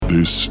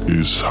This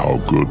is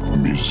how good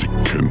music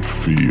can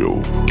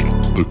feel.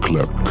 The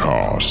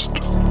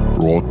Clapcast,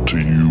 brought to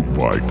you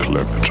by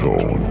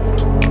Claptone.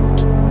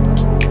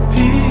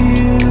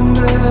 Peeling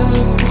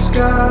back the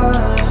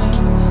skies,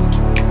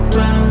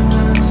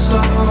 remnants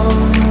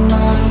of the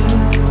night,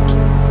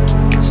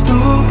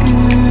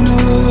 stalking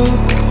up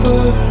the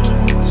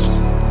first,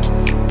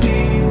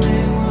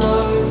 beaming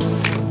light.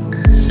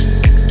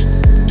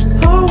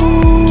 I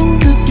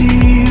wanna be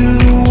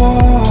the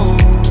one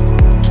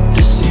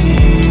to see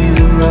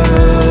the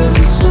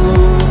rising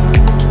sun,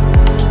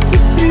 to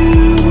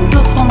feel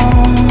the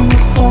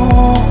hunger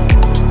fall,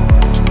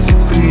 to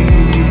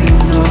greet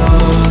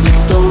another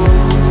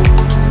dawn.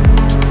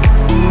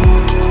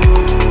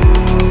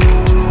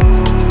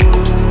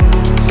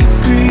 To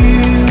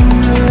greet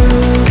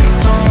another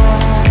dawn.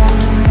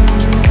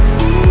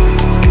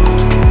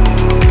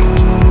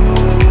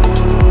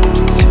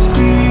 To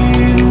greet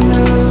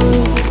another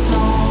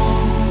dawn.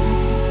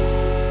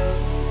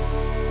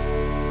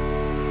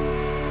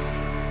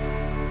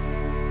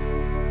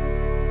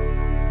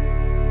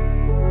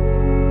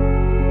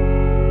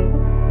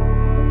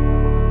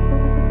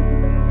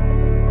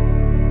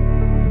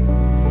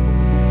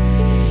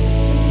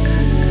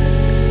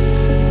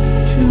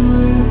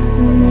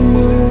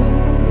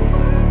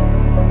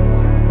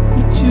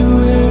 Would you wake me up? Would you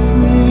wake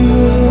me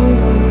up?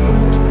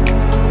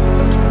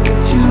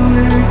 Would you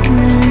wake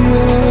me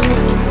up?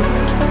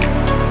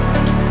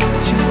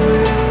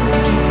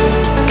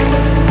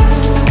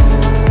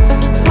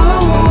 I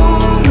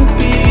wanna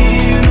be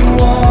the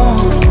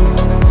one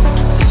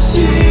to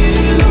see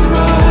the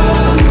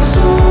rising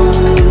sun,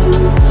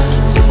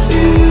 to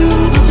feel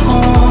the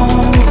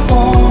hunger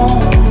fall,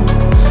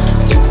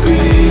 to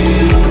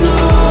greet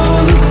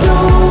another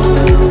dawn.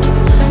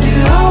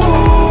 Yeah, I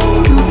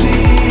wanna be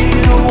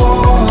the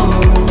one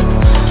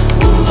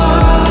when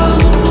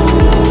lives are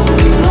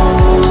moving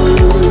on.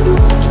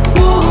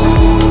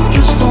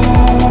 Vultures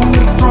from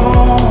the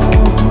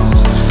thrones.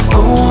 I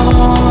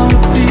wanna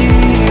be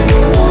the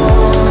one.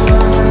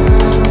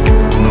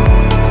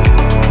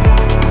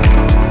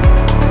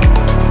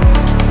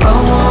 I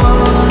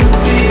wanna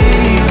be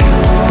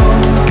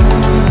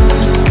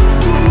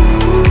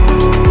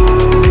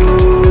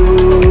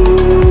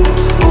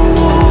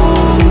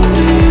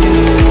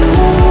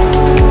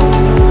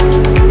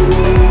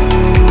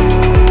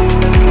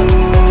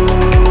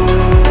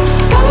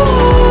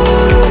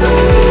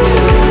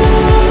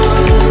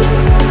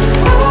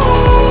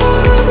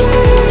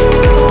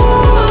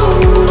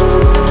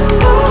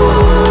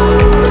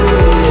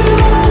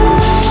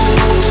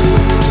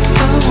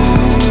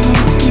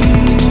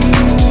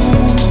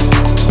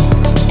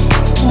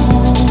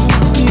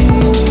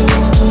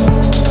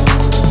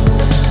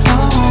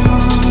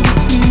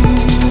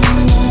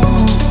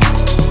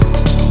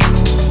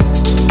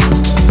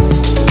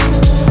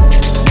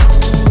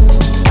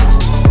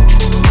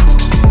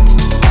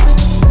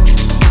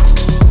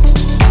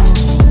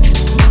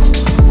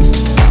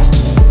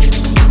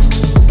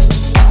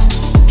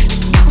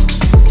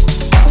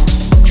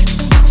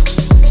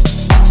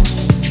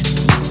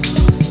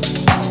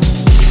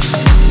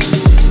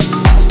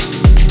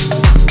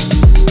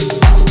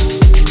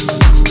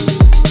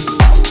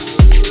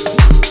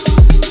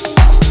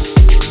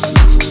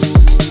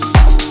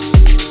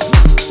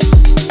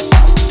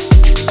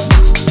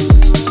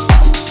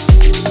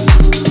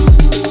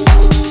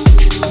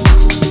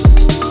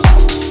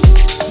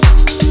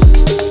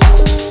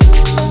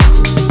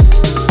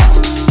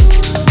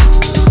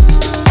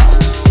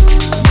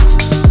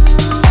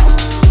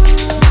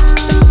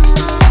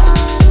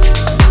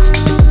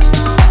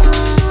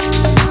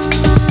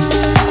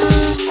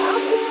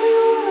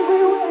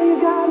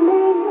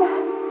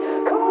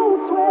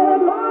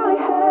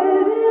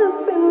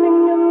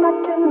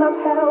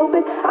help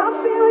it. I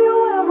feel you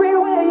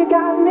everywhere, you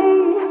got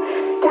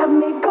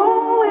me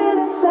going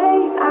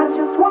insane. I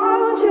just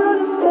want you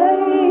to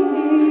stay.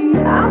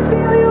 I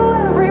feel you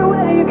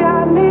everywhere, you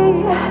got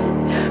me.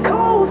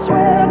 Cold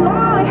sweat,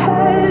 my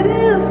head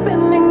is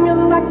spinning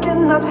and I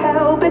cannot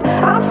help it.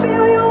 I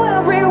feel you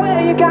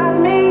everywhere, you got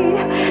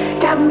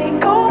me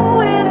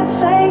going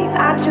insane.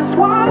 I just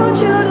want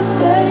you to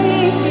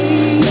stay.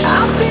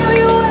 I feel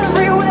you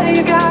everywhere,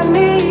 you got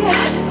me.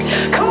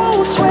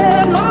 Cold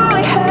sweat, my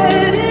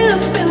head is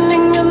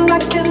spinning and I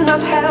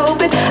cannot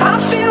help it. I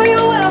feel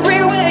you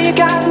everywhere, you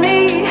got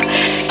me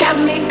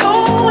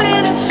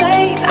going insane.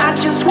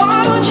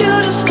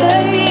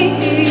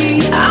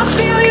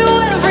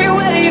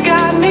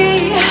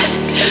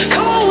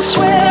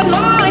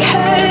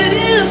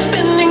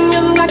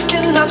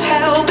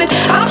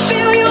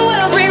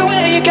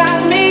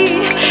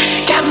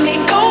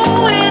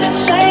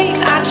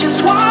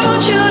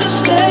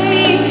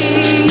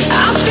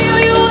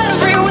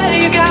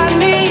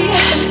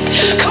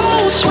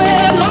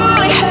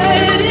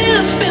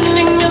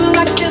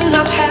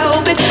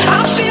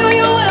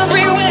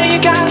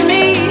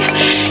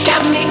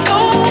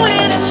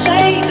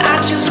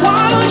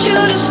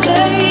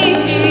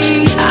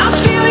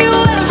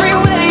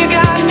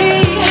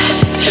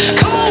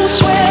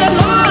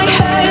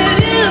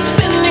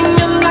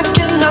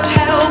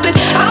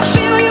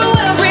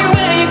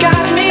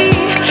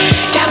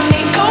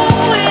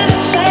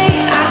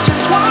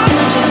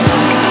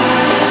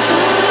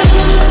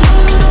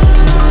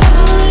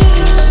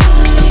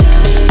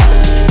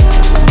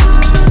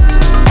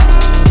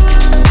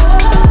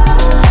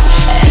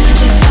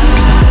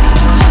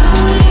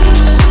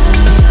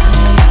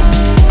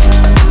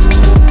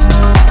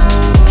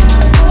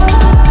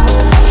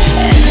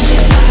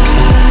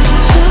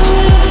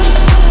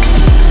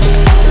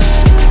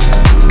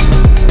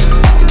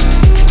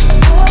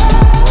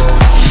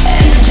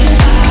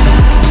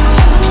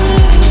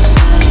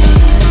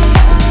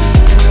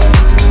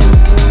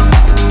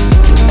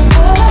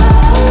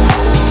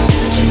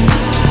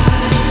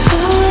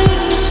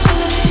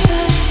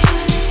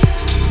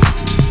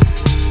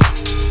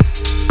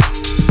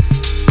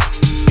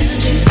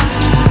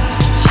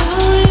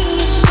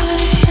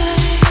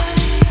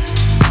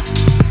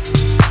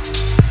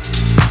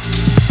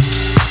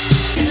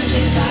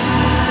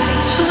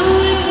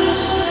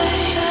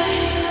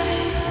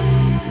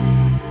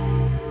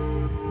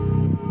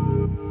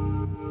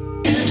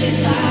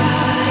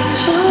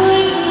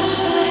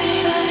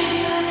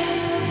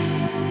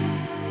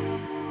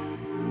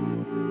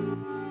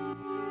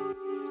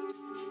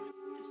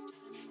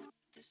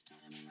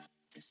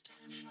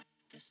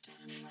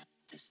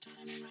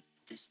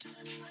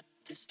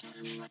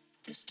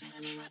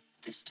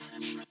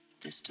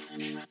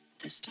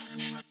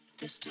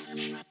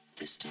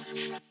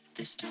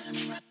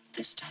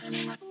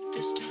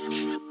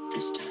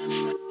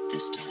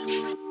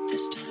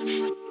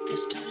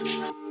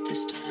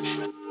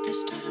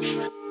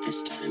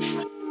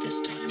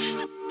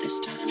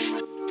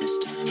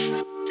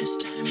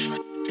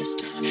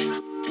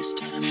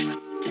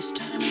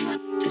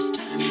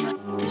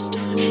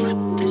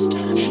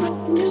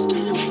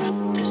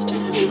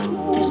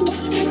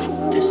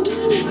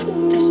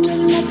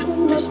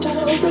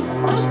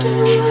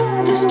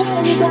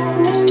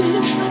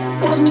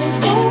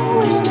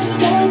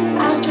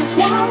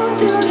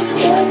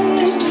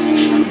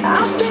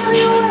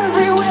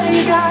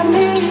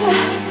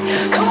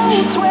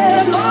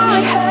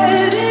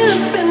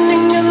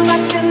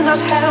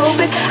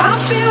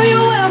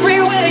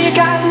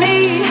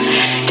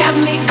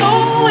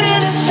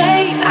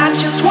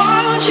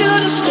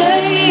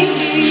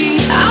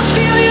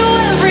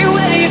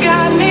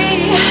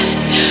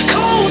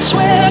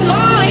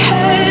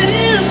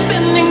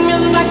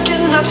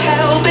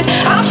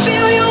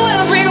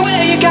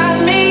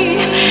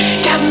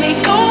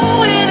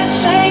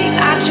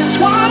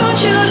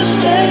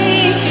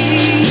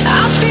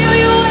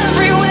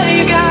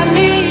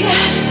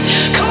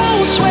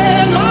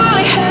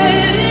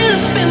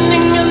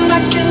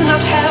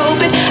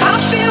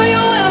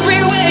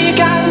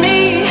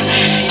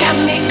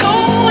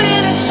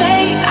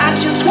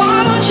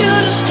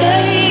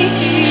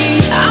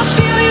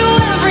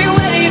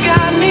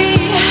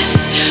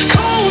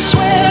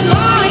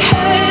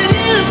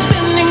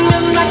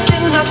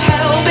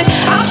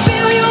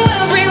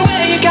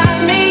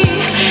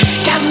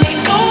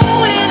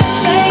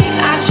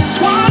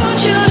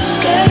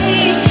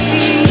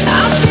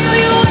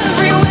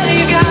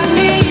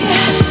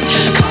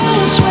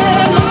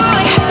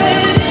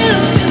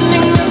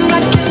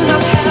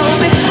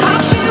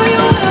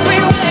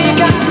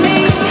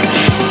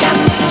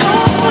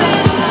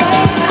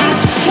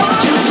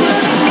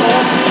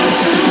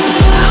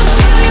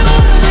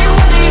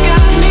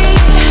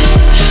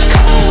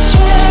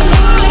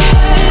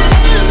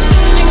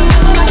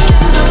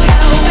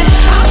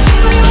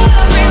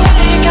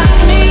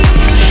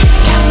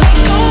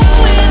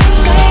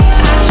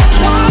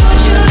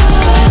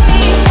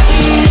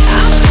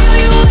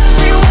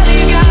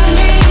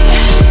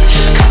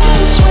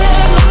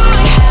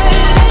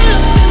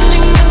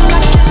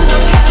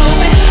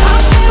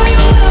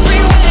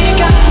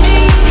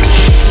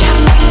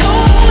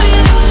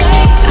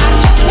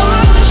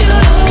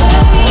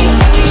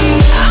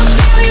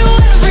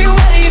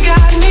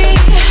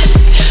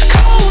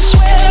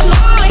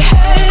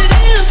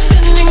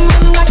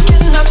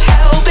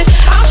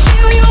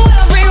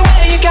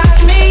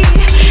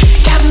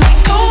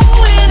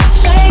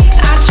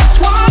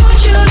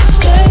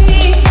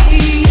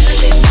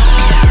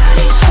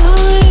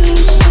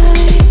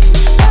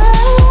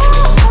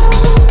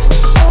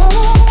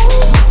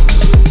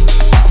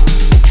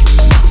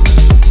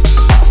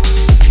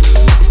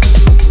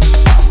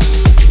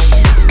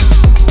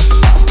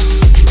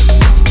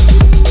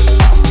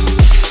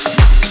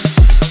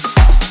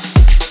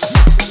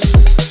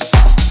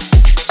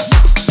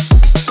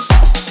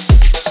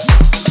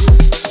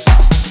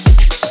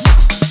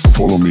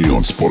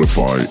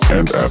 Spotify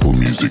and Apple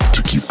Music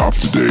to keep up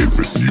to date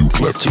with new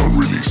Clapton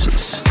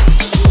releases.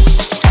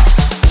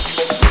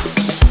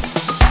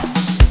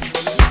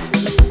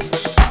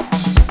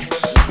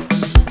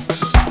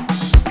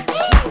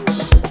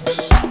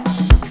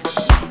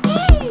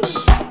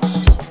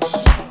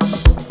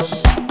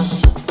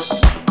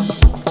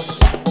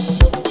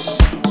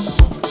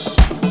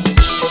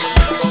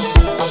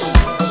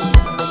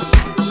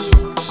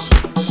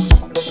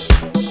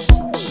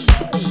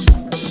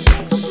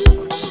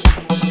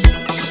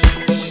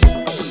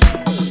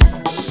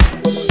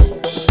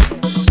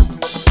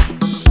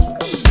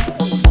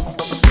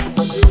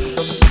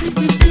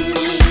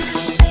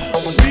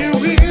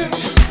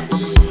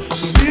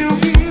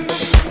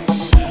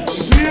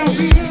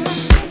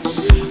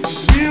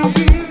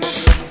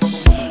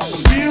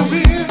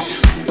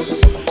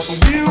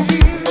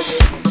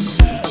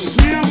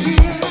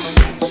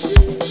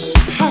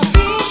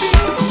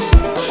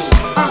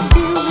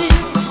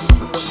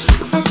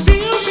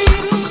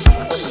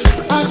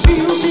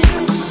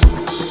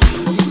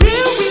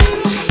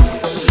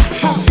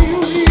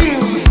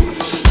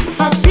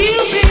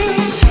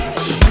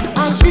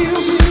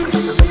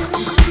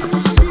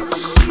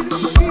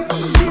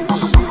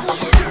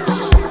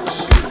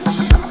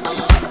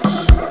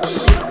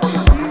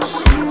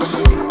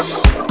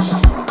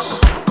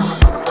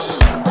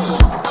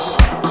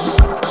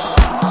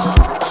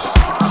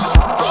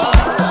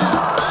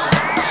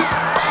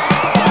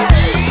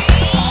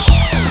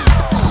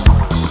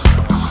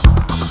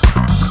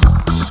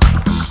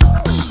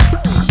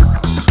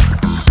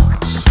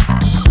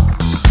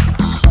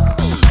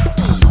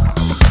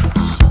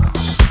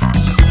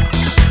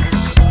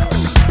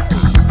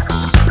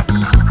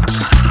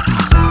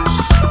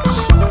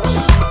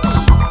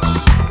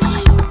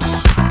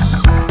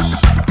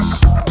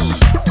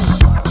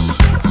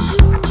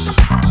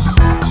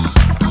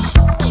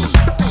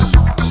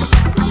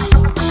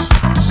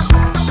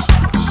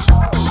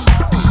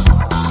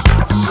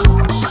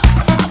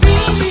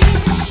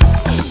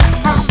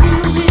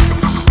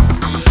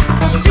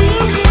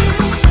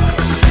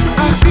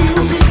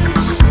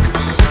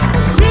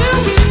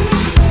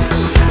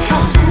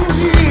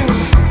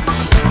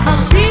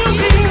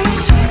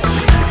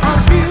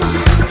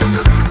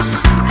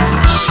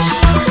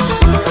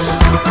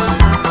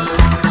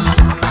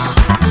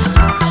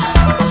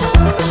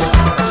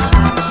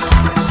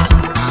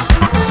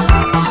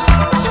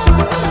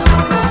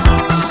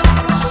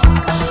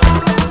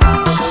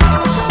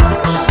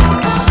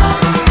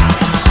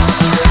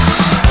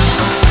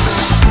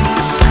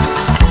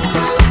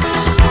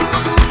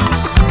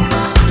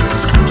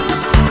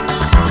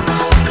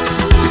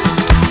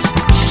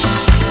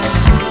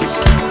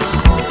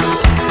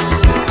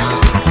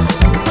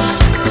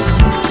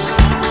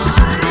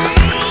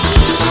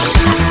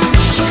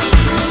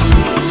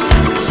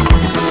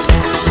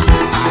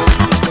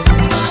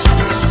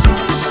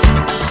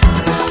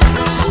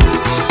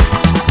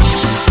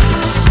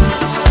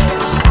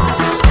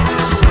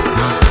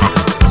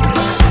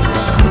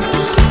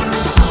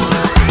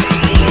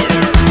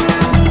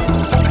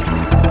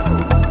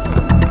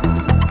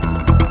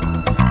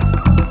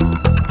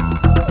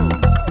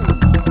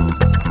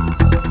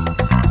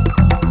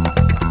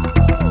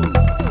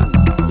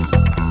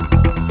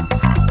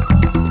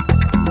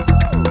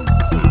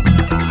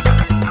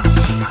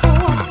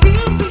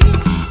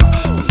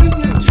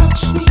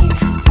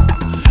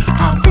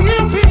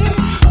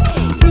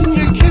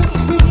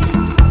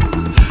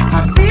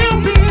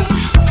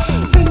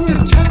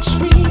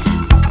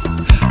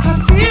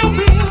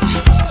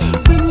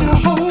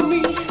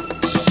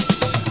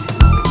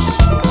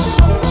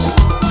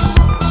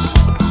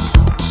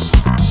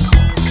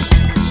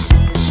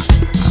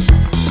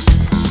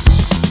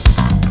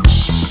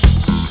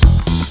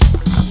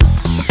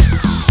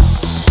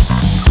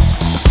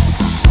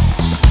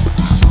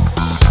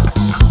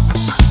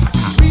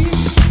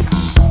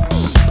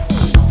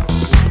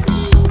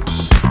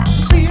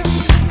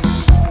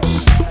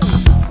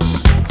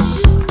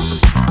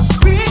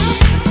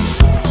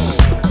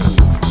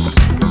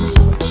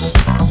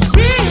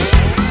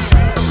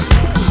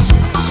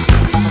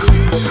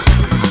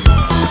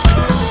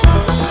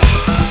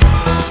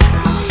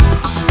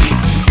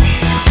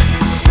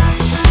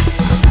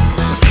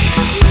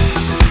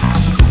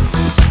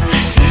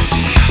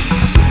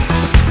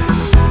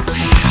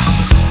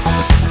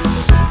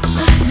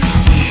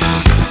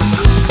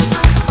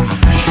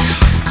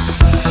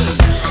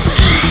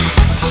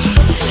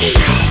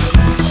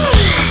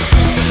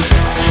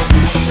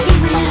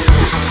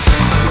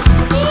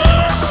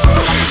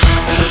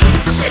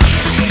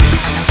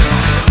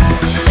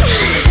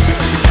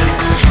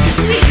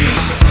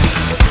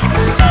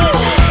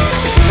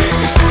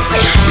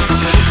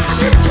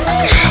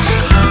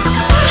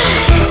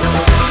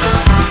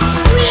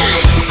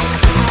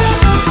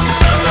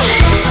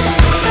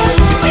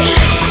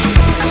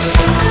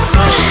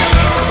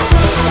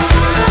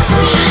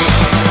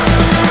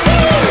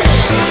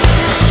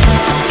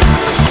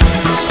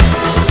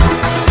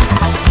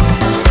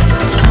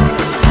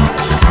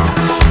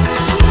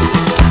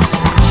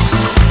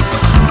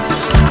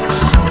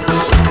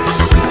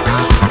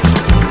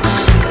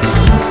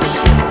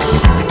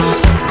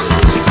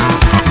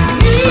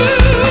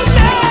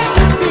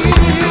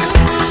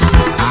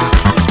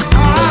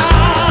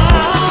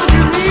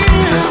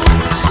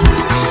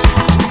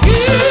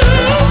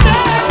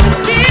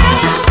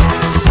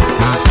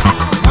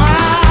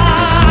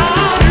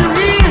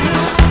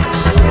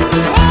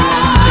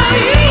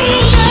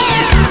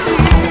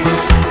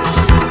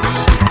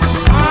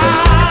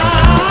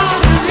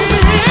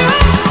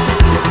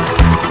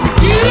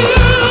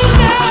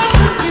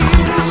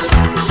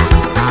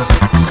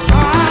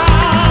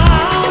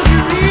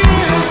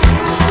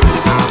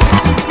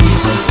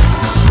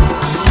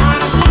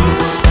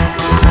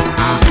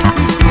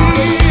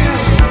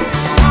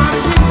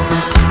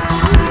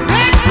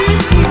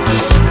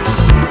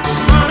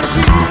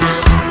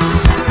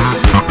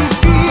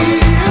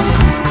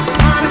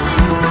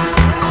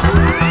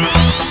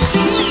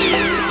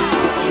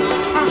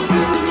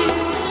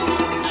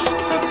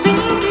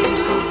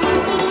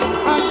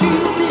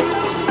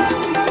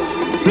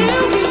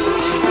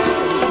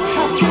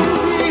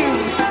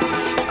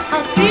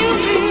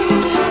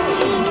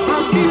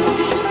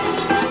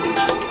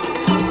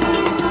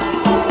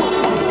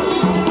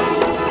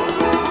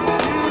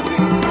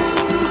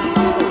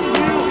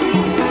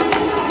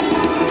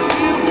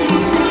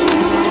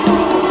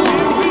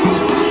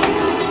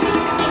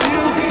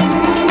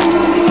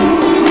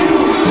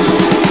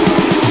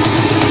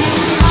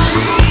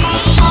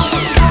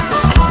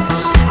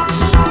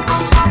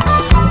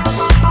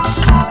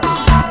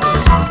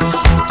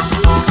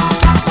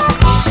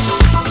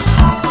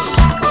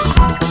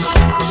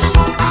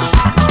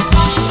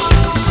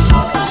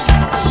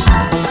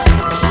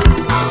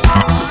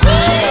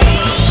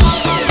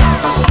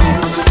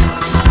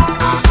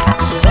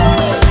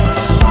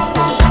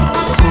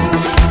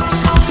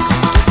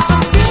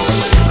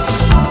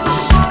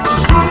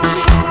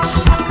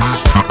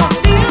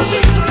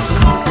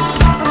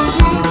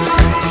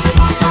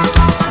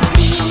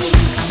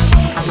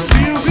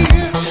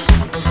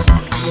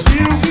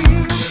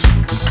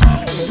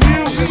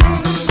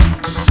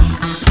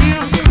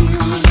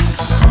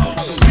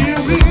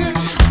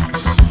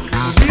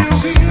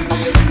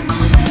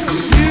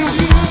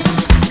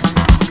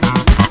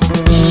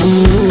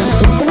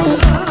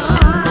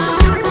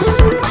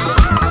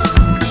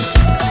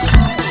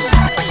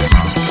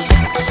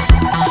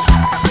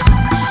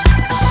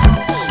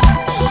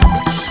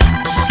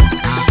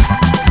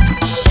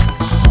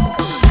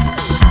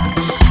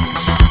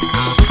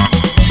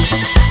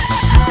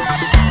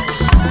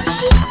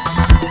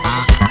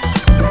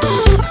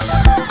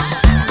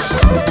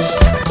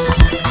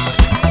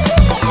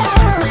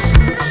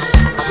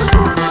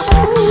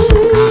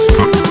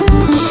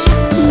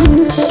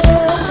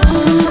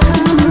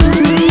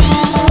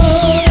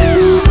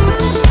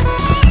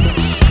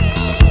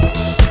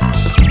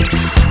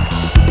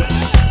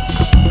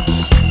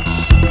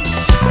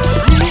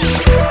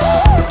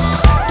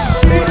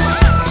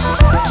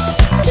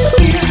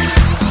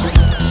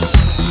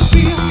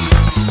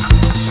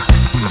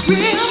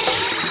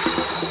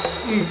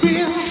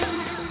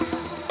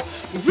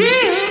 Real,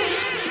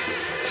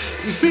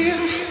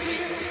 real.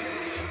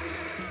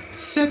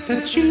 Said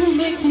that you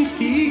make me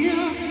feel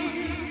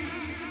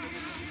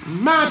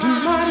mighty,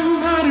 mighty,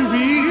 mighty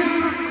real.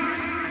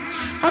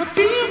 I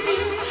feel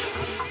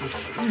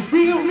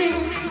real,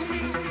 real.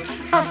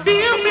 I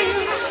feel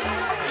real.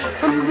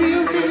 I'm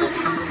real, real.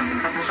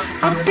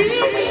 I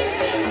feel real.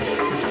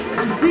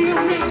 I'm real,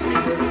 real.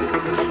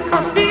 I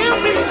feel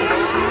real.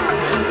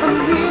 I'm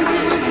real,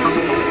 real.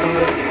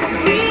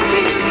 Feel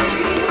real.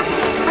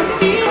 I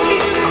feel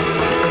real.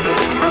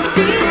 I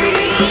feel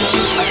real.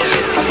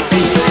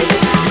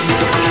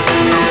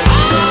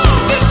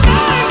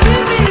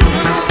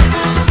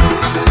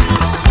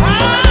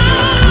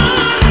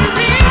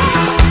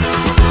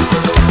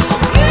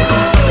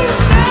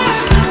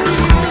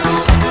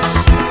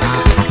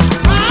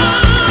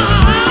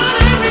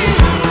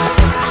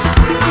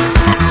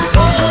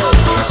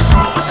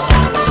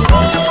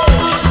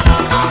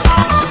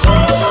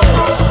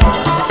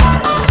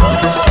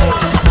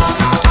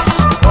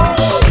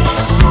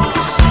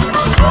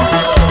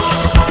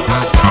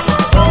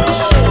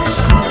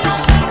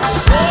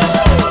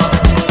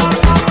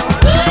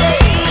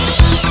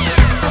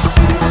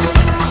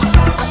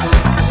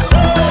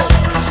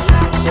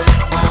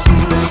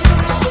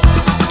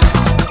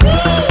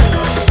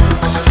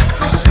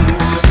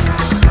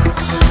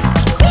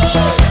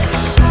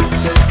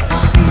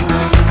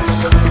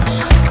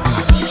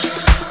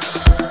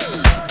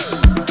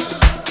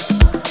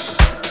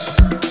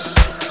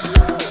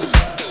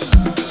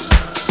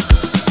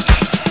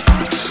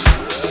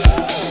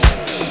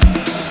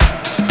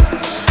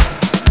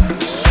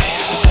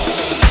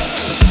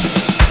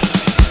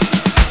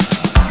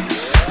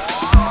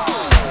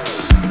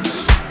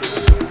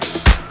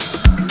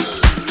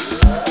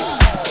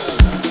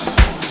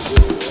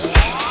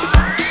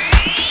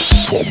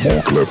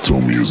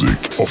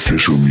 Music,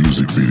 official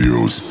music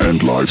videos,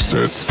 and live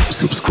sets,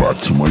 subscribe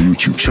to my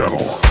YouTube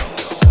channel.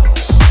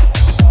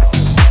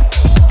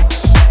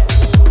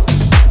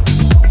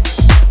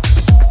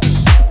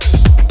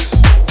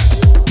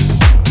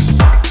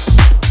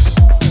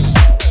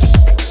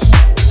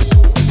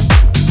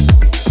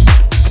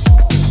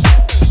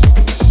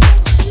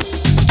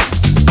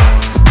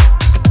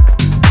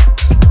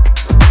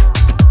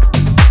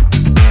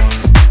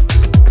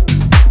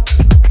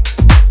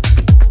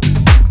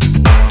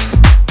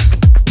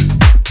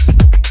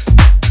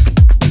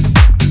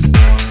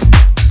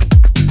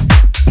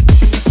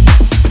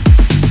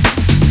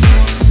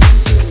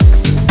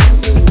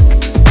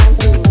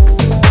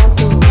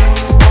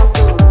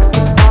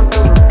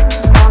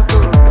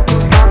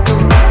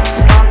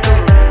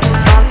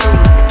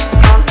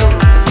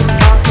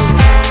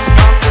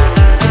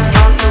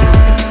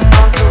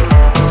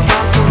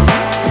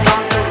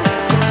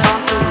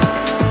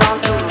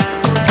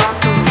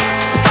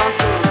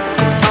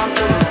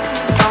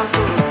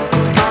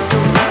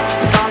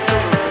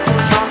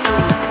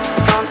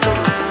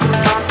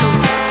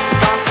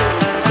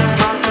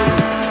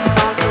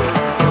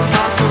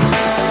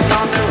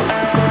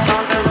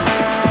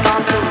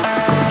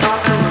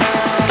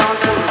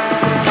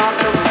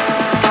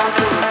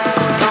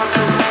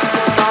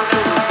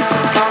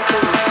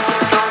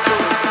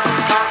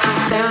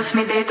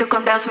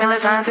 Me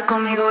levanta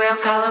comigo, eu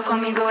calo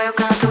comigo, eu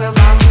canto, eu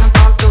bato no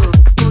ponto.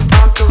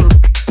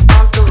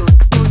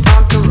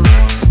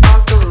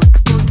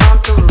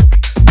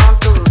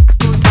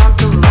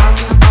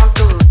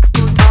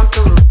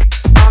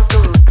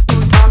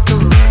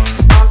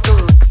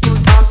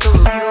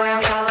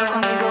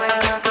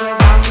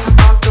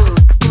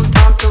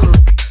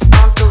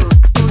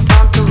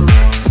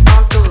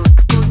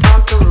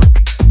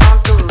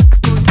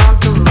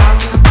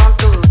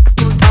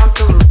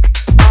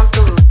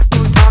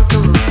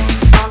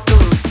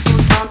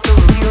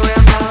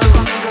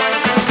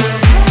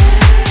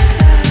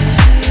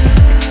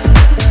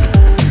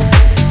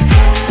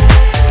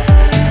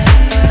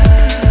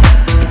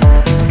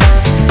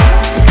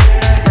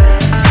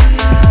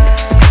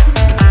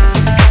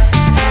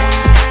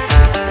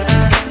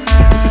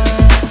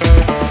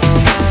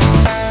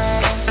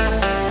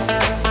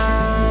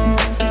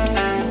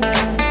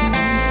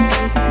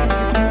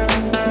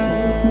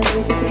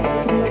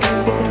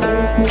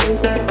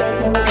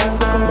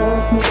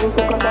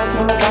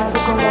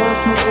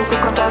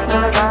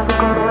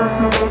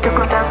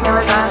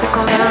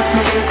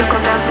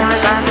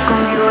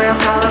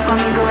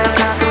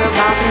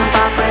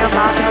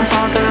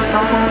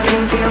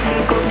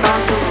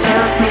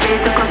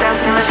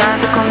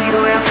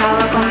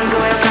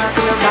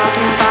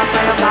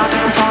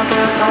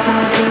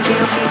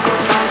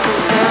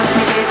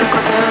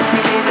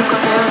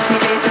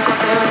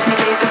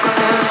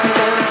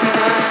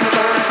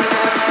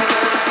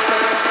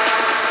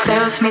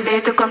 Me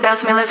deito com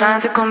Deus, me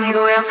levanta comigo,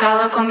 eu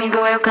calo comigo,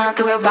 eu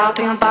canto, eu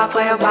bato em um papo,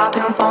 eu bato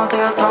em um ponto,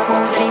 eu tomo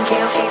um drink,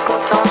 eu fico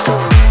tonto.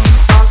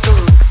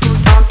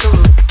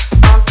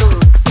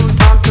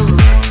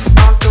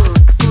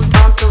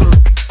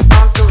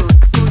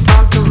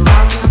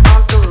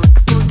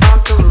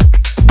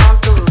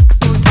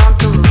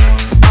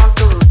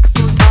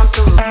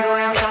 Comigo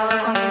eu calo,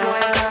 comigo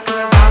eu canto,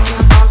 eu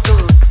bato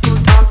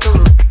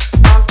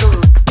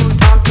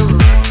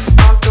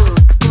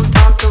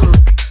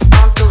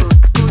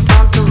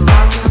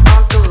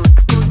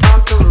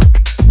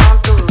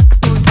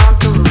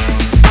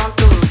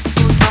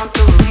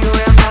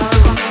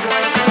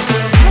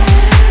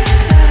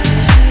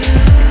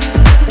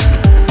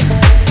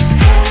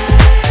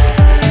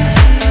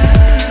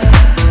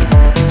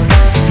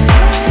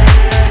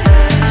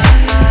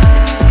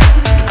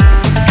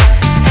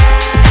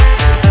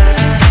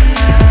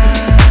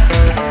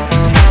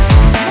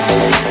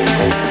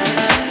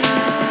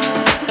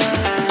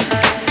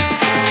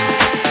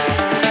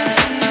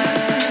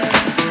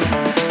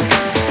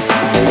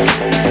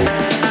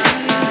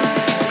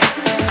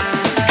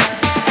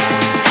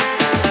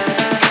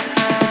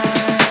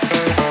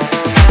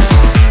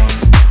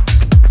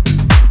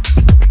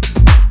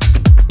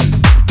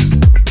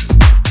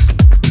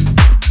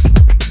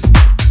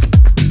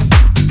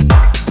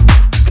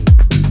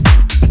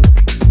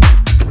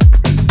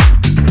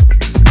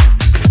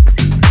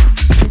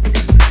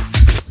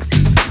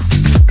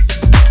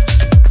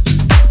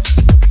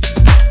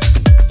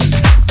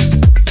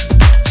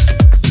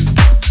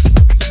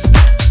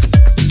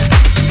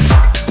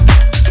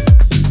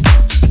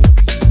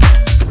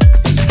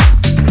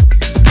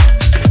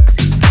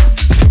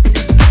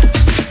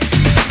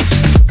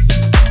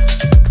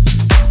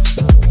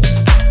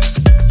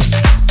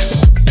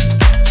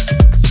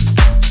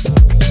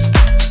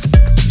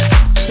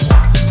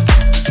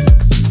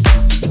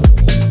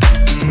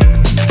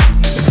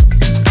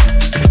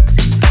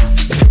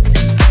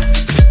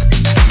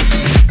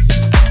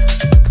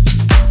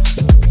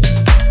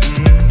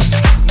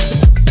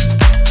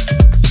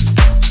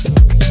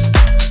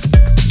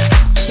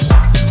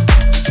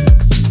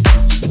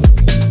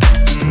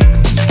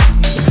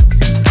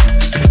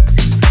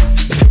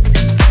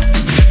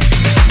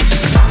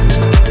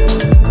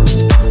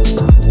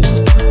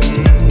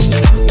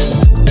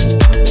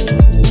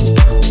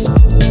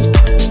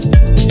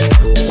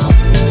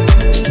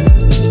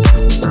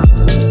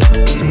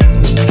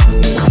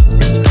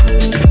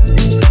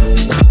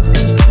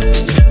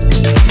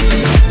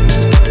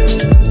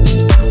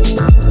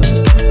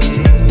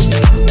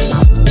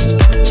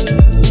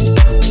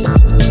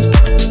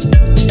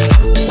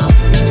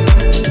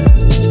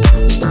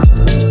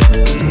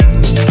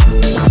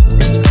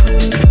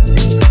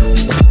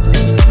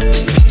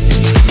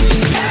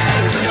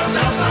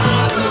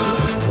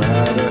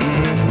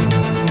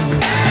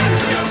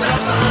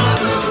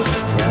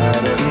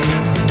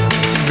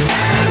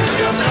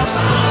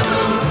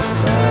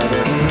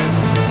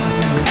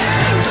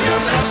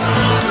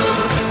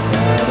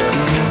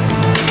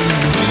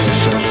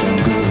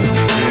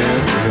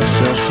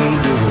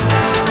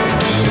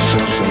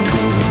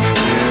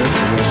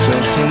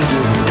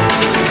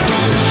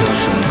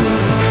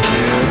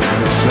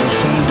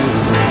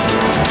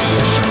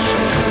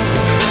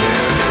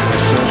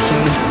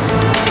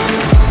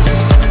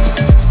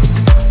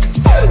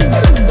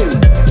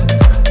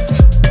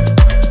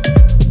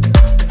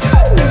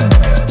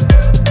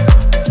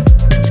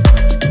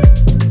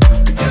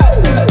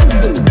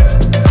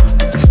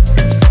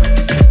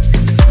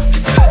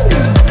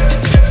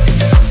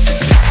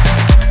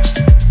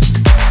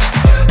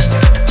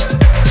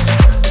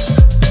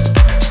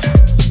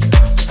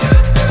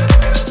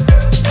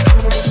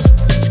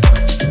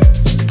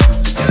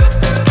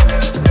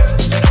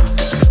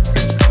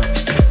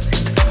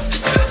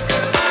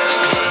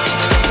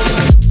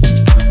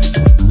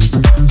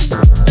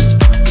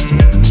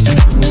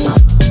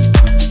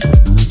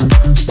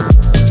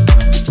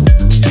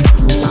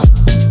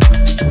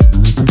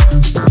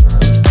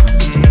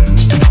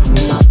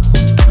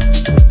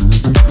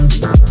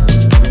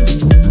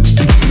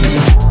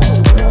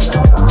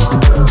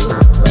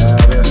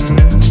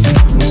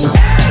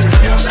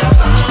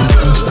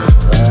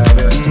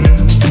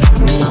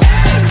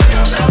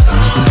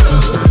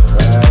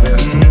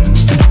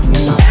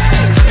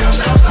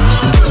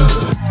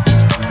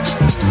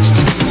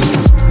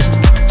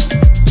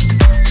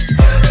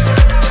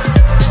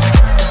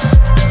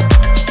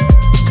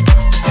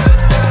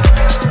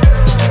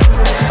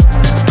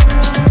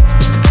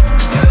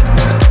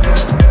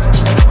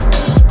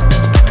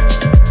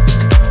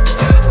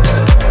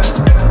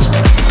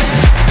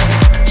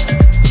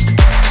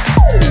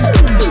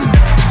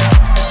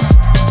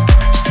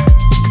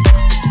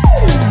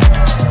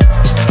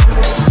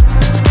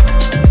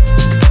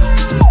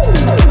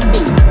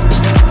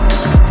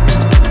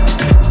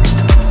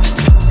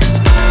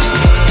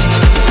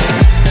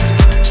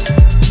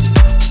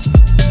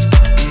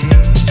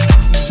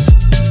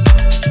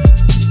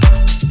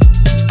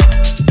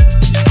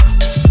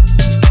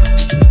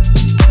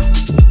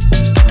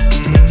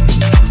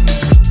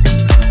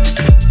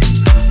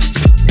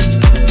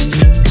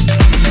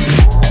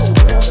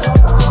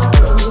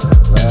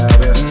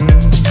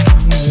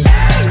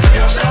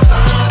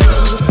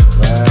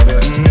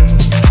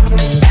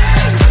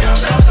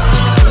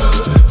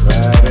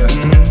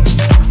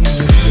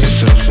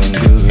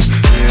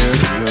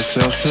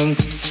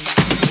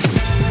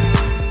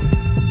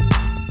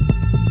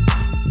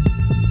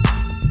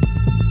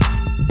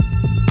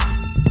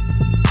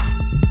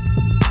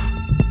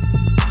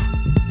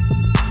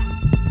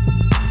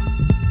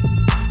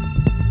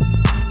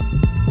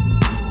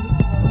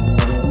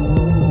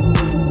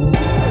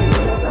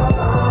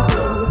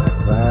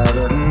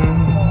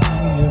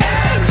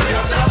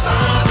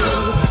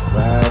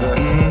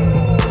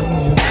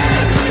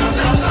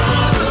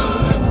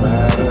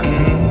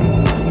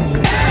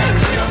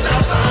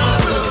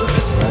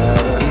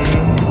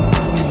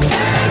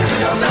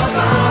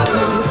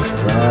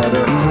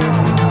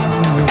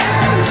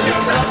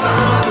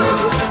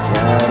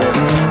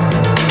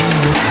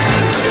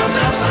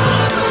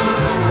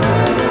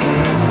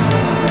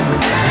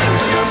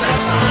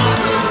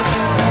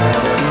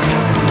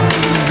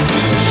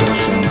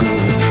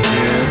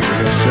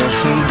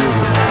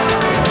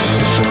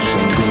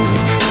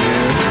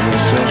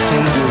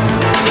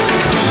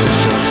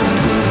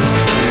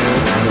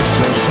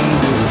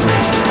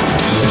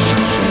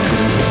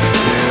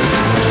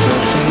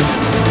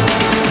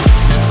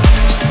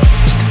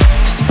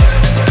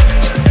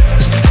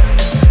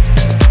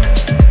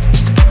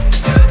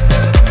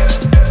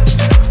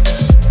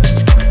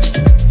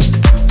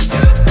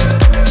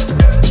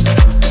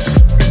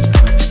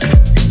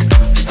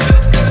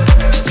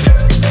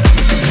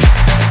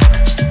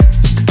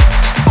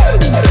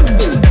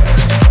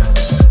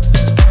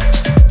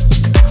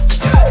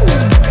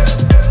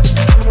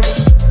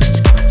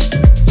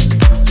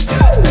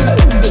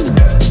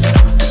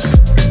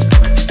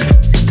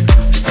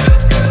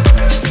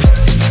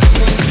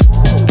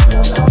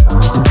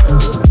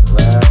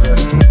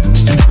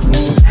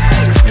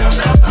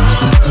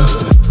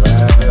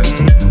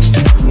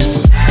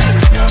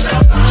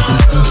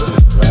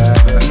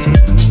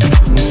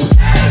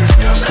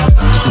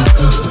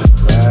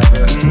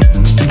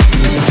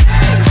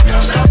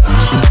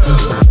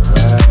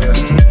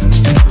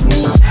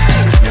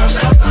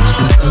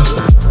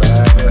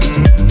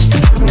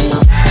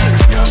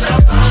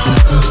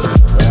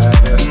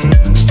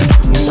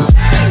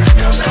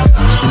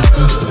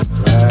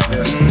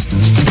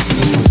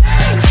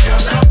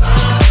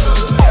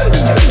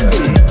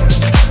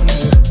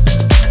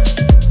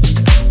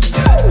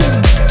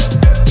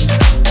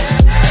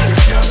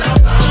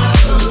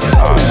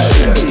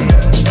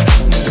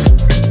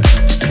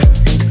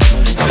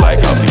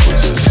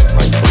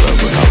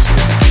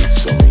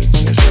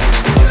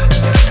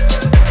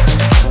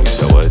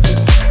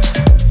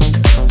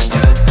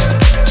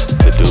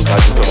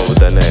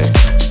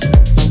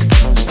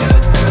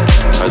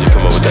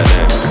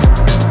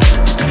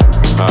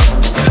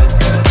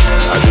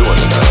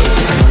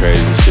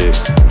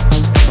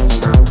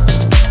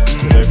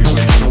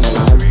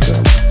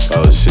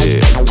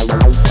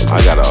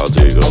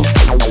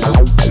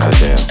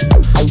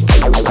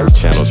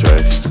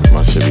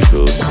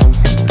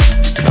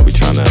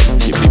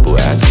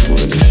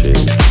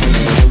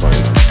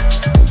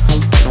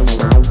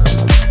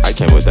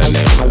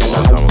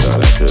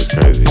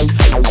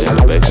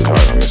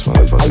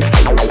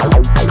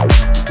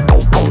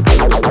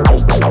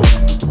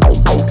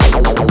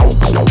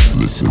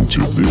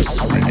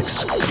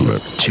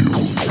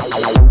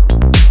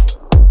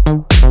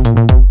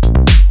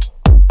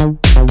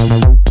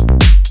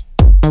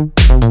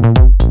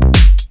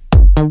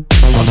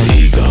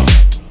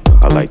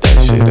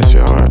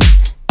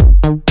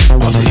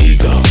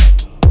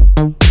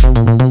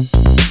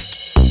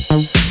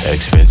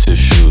Expensive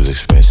shoes,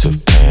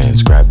 expensive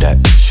pants. Grab that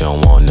bitch, you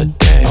don't wanna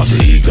dance.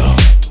 Alter ego.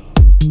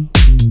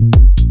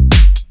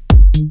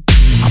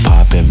 I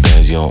pop in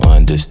bands, you don't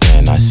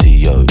understand. I see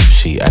yo,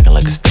 she acting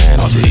like a stand.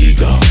 Alter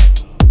ego.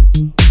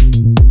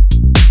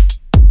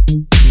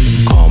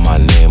 Call my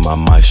name, I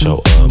might show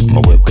up.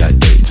 My whip got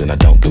dates and I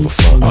don't give a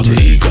fuck. Alter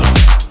ego.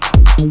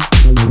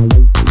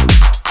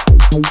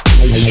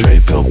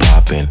 Straight pill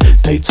popping,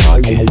 they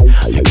talking.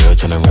 Your girl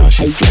turn around,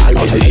 she fly.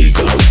 Alter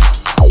ego.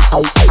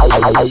 Alter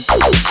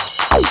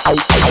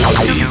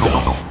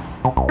ego.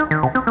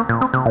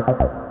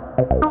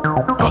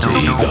 Alter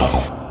ego.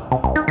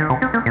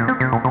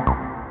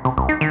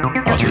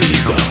 Alter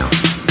ego.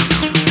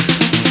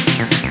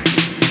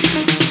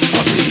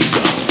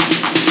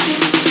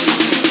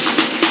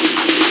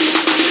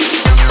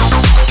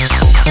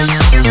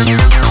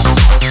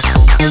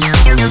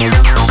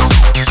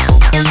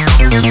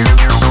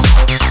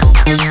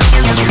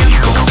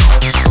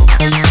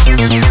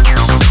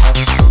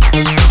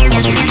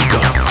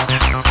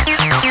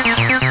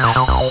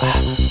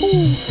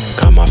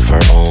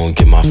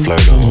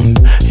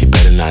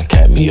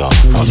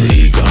 Alter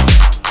ego.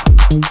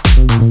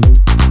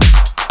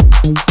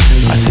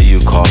 I see you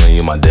calling,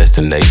 you my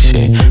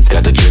destination.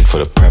 Got the drink for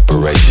the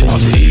preparation.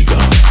 Alter ego,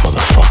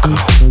 motherfucker.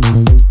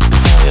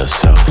 Define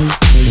yourself.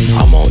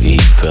 I'm on E,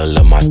 fill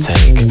up my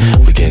tank.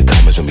 We get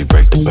comments when we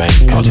break the bank.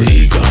 Alter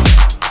ego.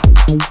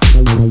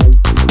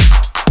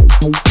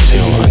 She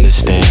don't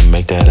understand,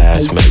 make that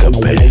ass make a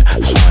bed.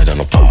 Slide on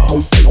the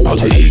pole.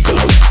 Alter ego.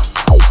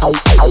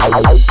 Alter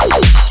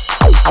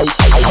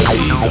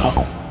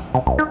ego.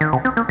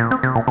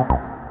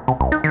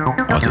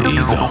 Alter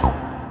ego.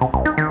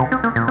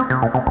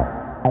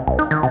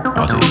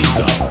 Alter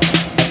ego.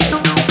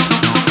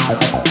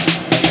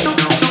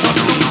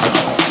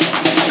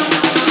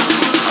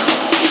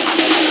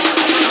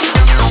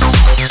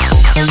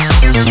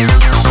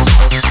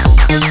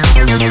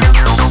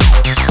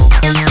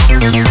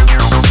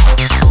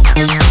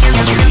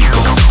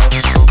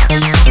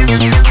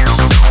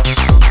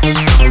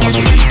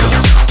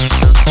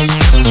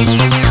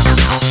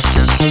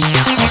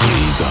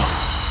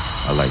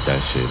 I like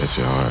that shit, that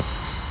shit hard.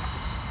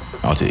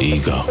 Alter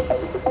ego.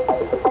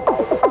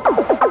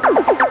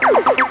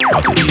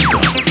 Alter ego.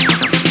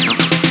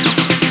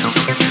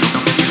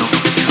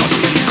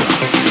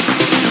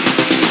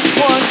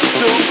 One,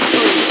 two,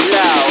 three,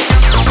 loud.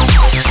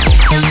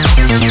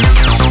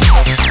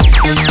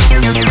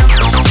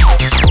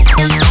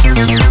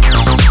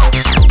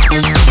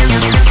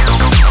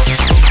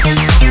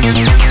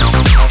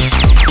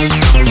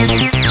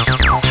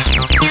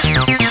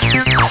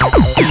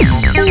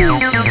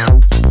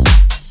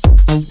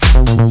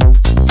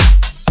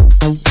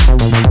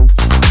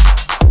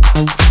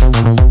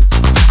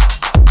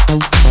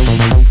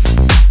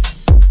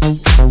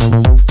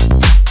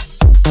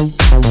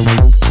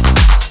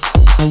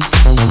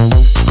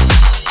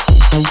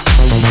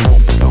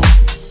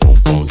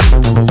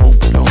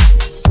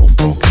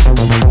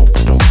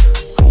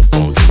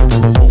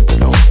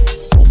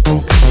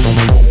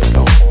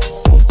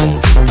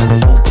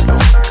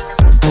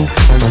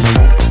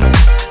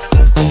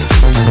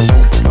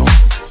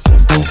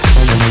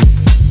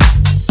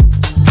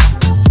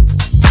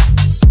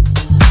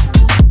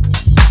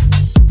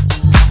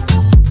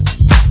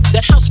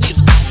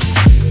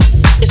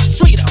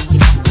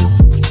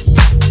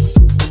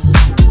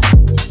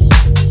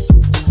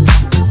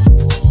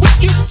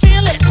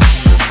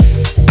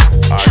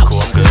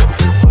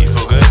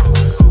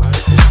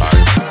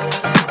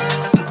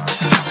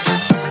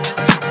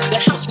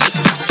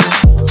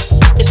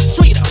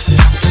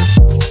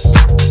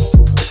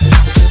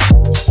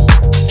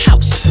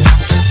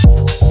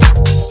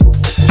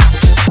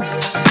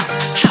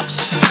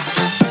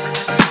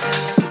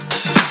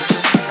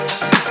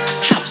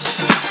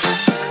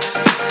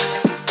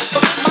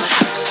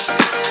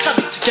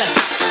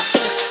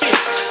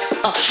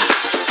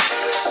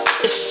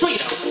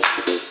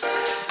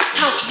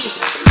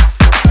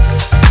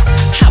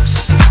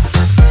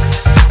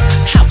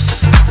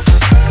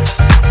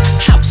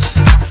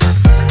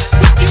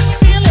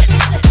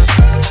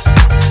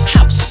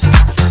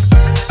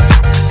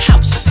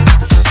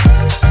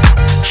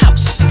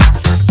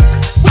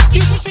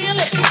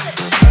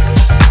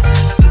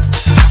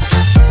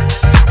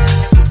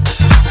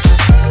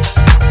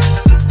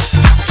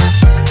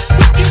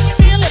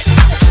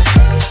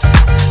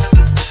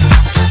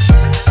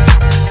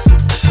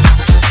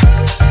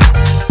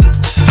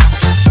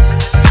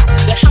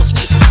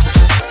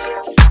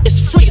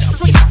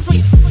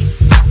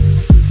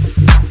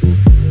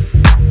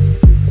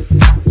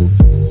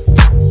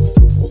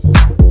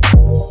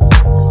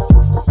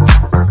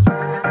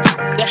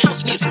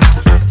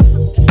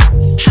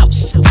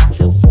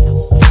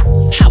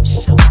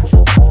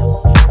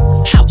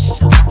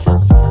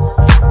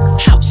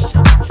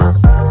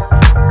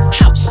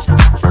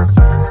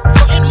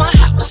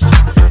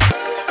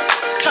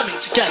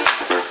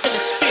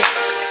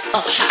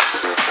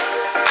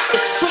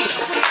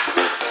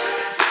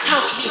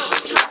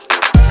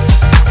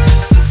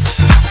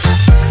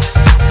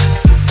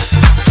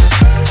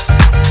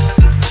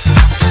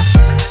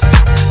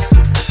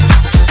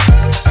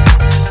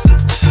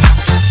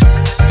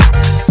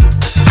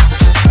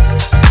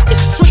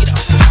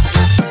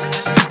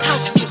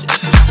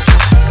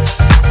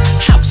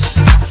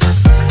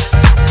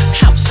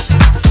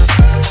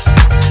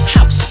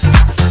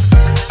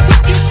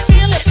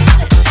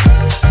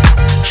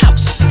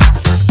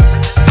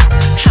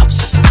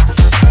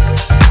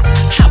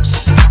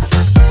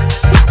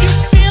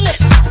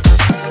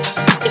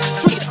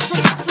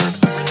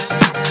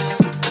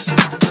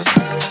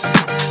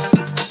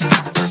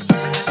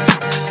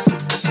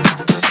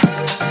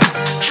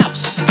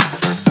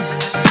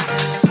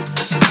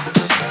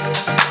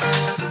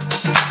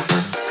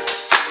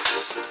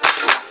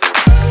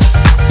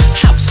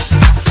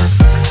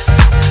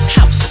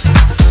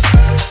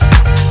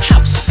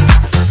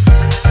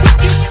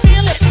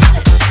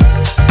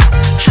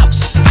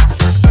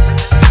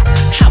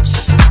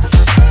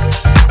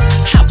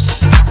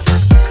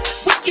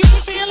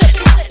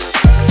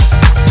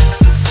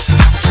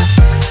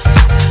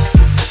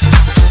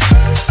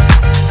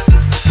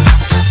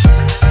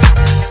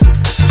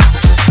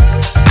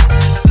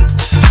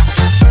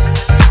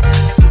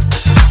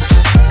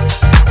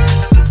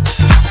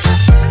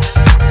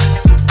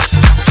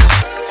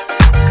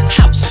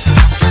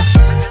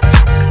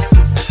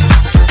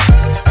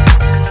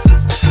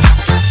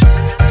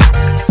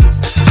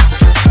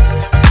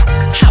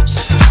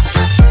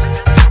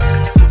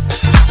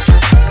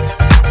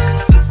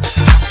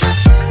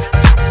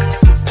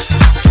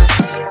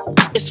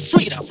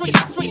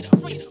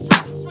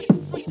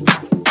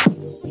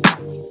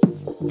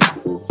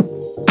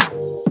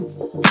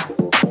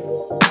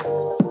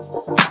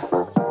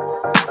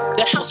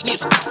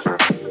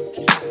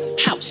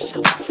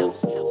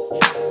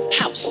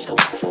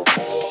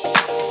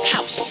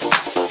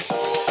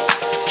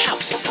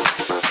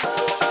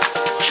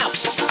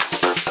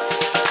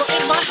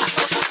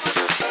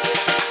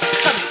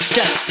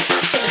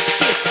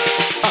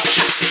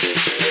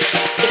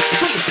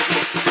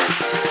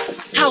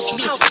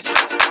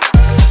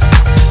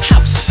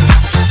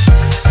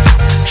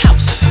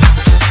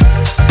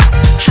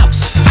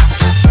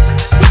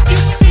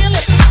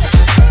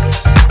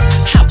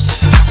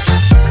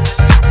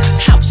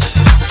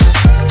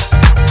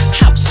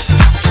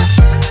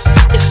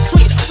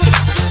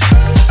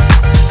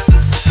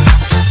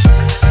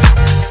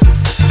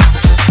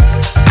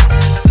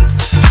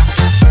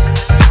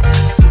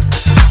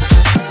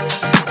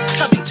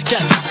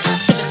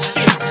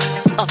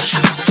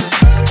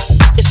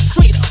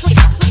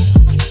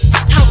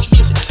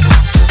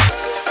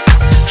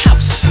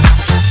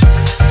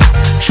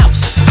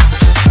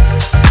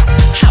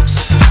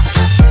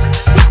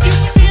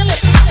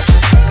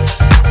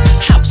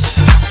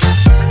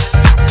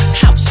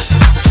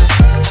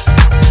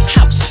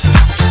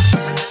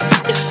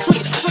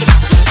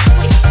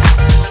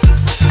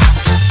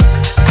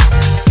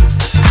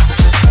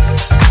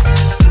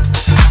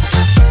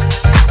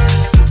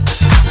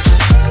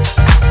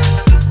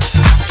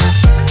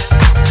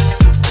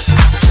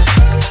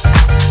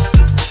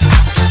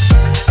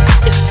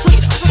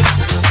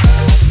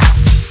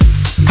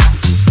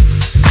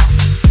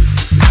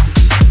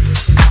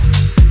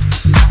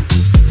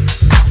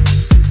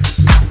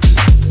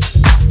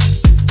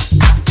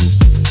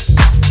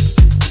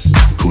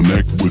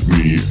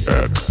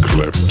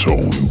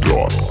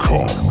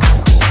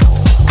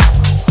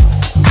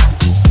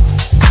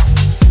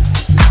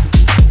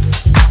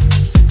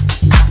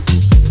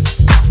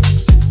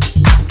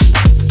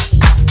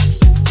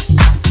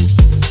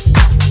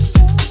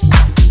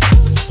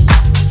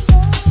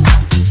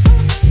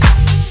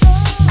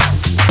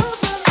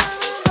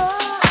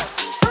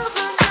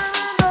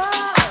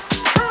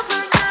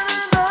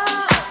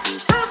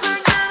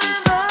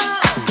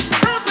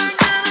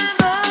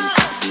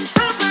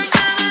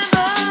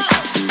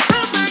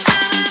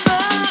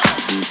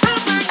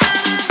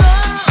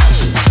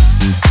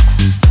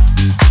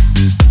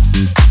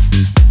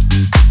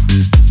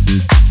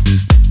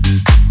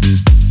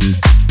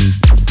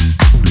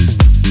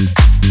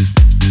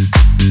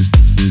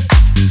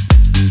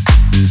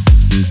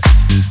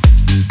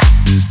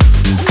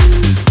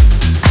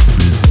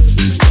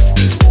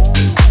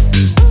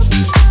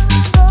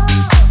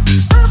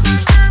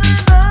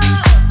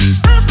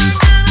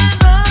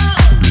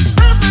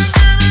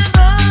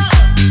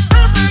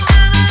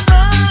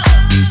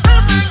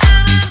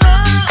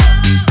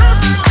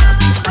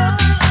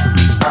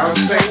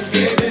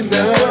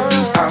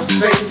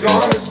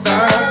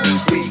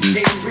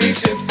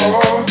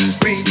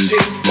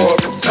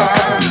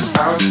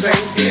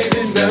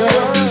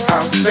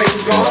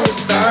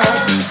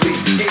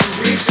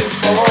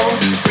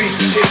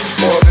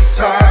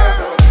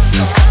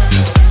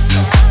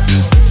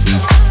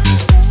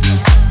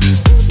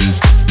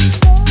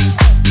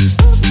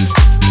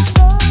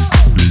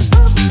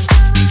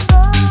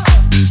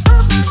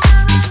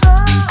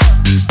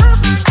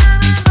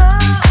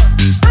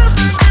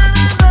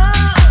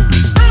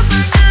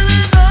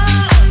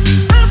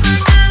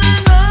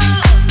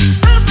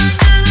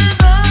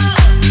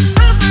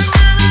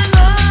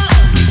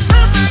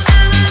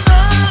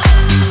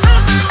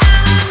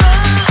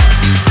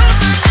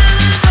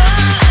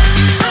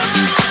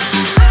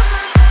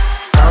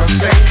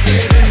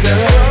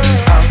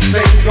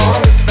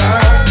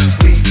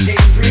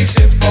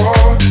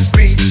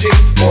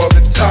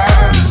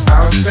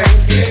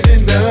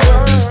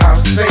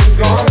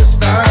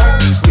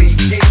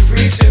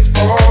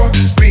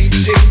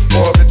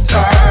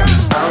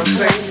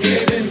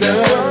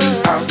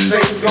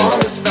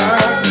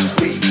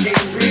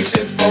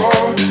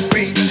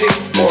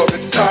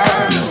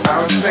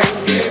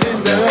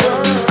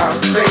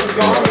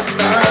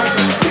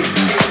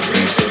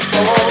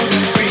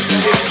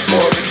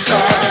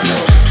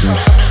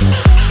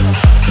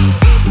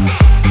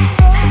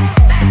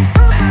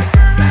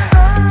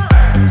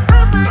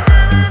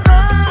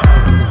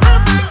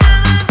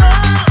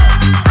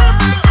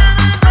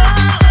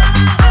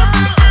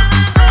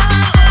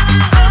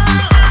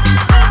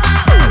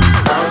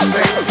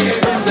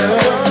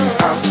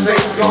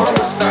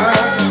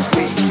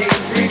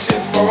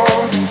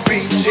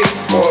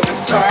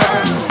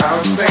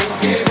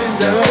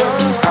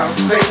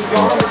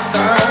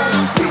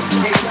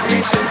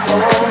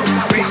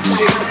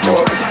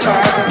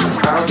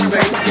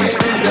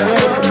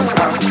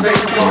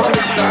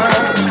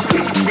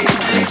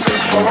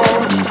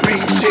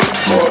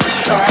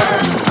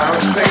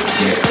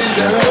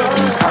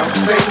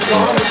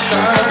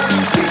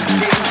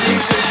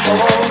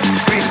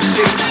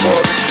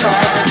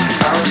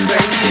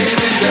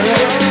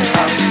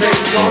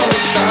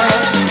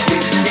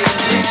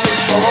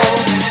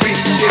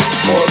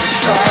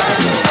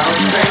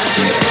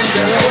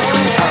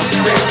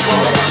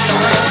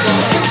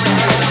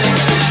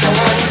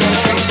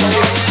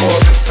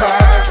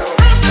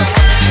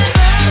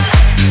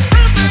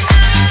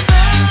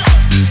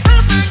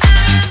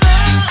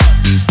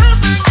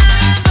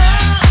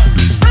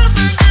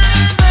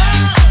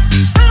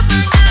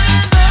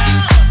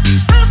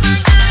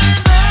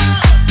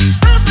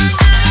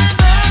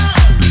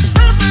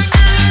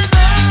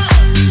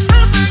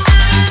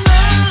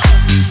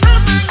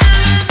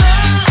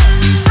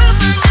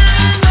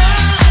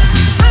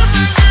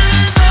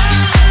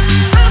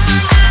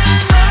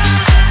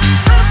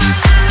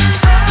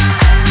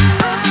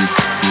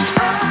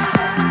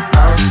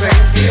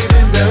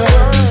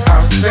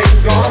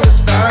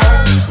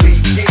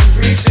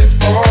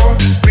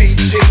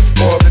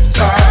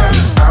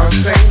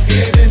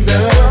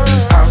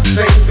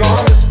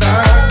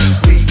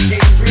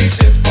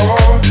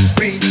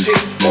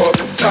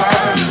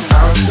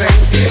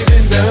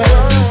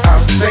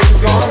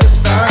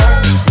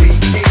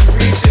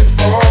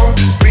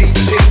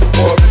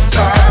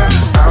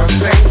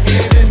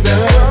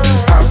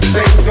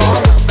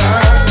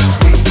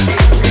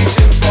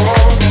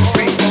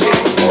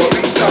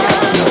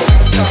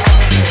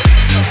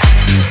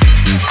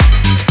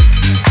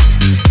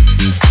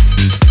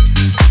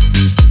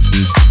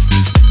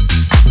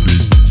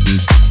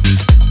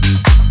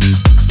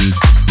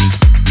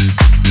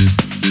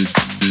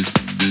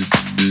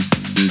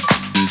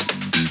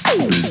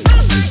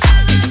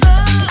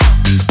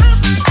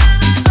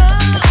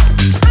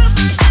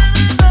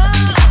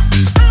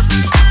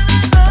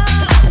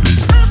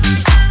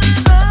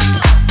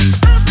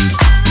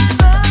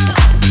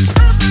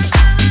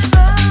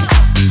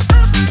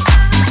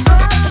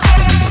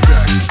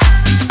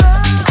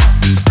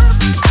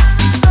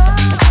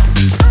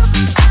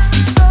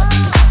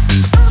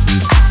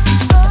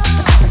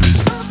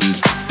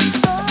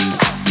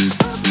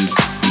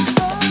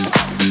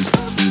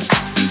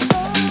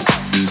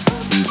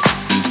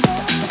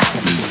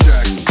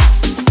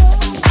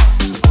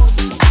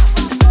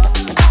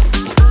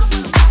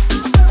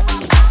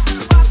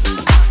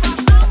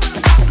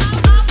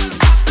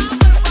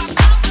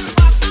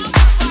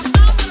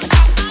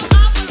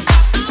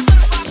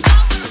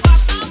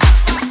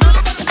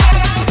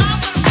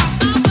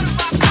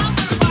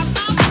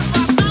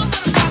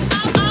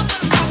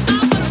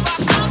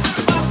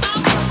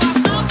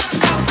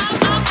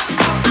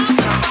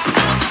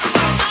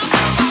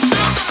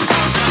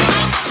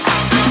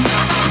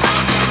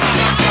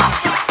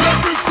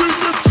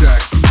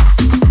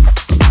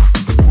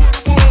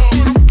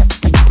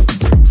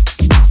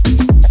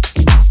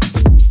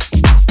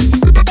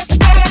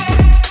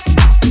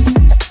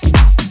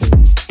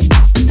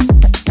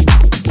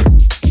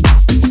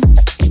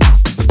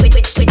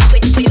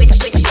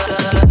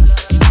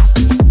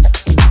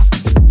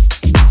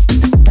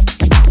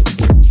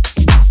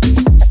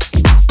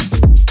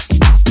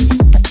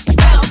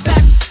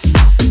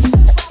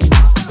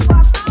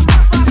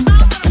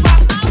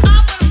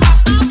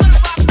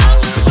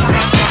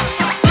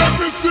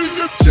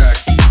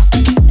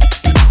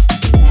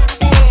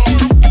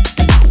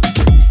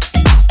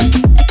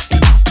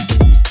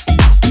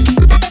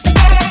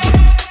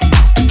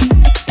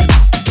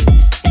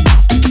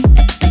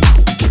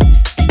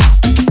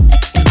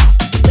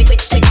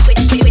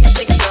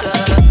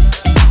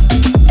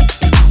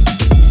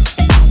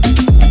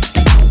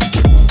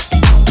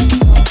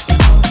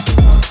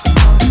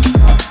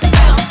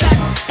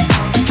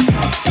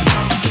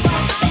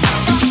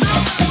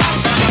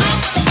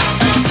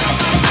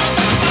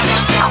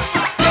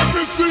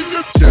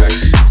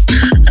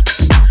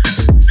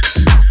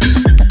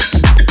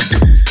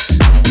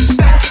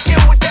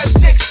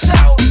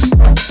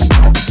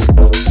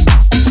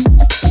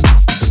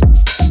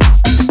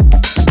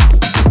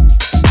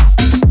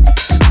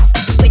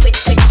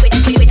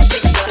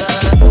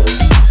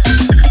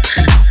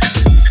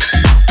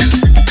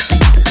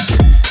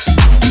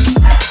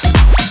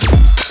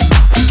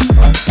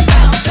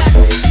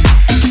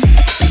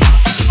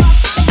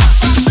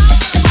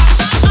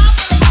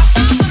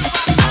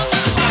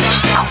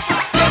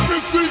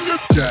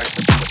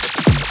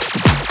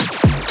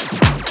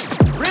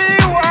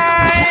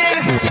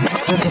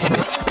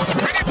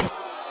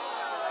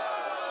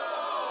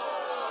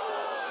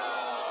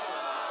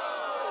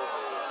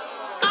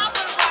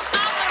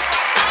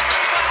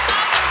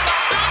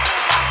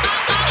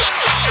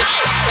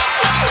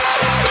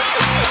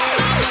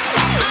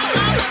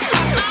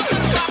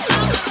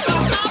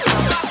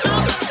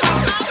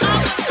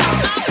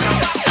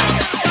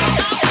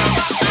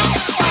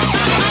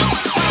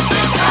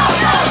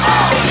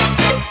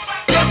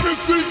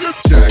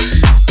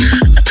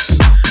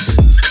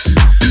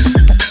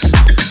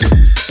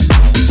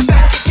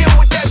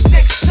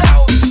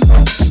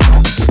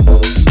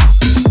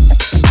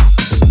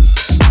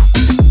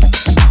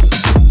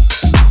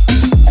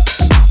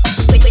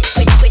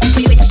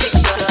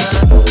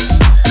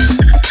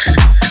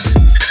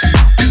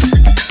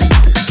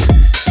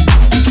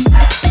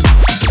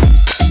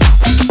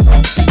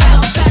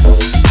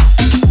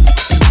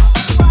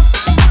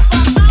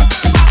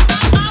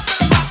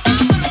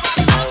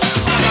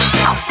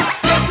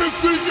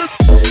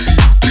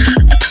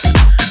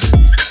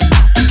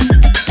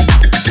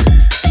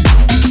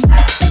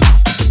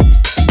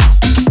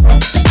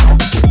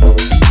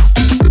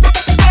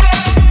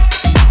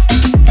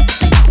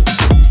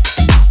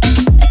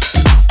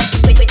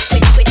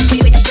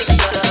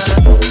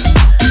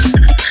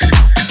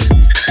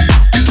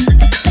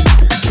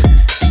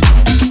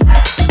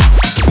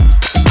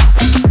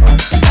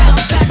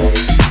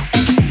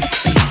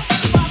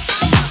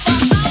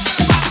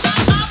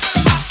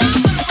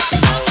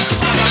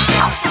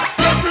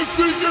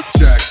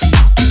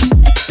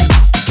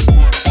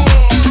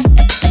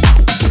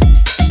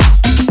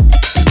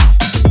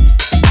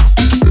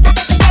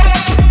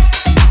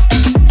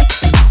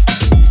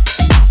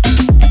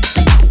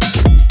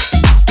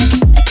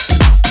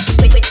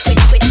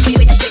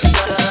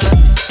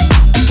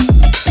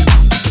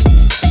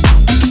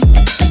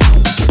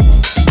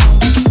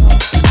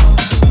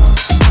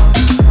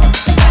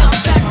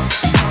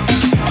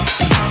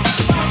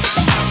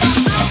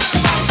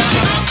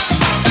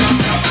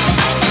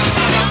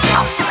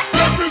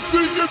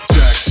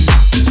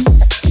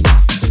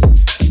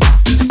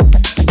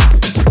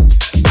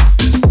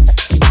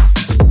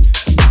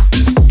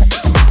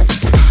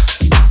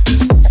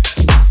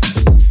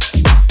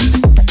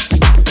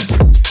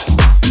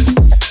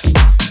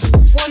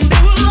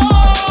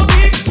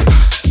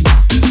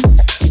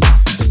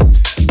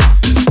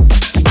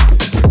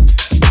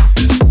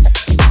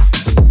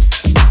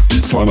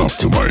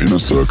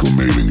 Circle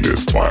mailing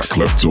list via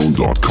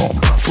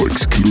Claptone.com for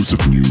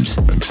exclusive news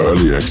and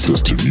early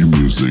access to new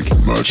music,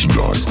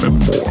 merchandise, and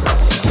more.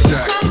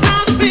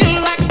 Sometimes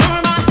feel like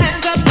throwing my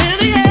hands up in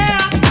the air,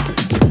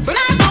 but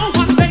I know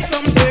one day,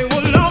 someday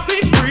we'll all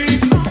be free.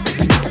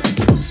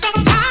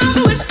 Sometimes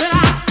I wish that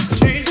I could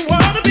change the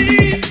world to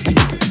be,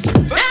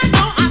 but I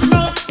know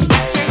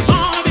that it's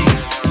gonna be.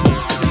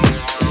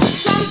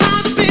 Sometimes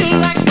I feel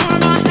like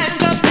throwing my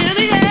hands up in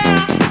the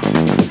air.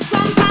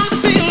 Sometimes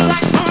I feel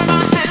like throwing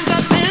my hands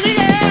up in the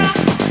air.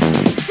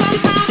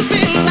 Sometimes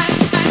I feel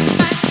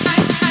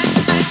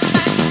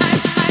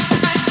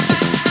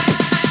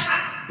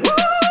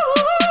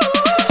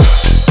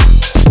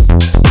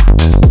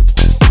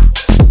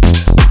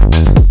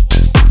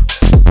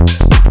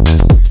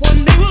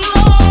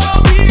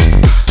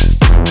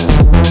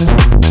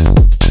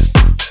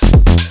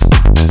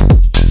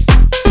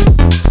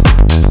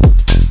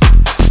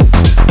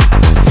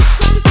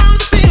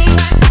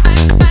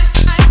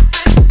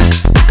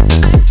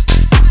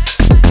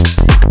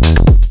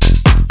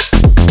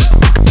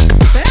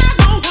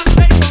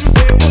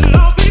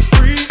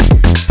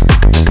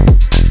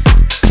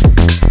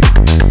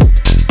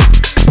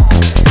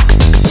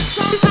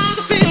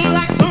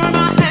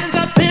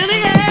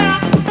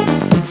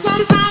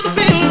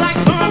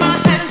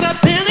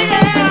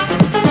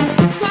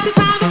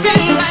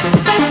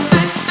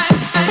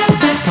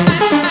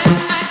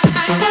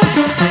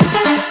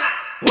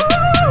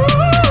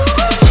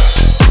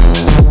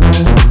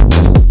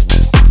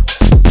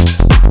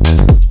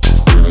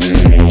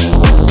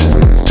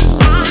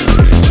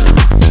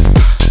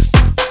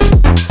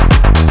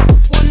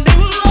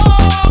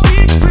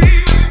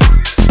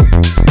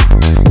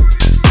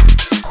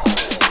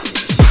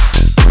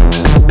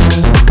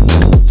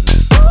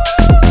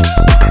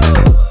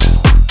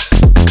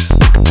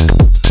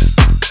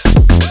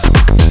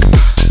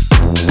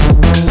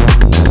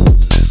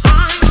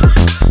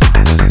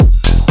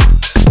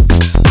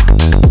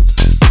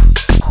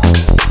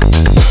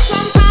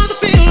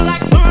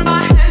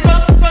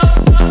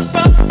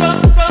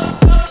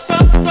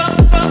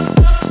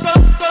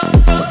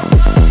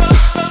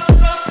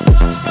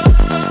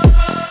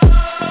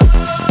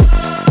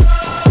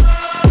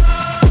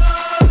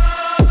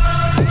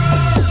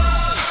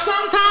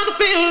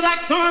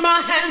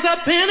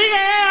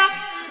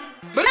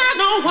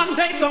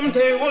like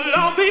someday we'll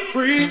all be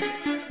free.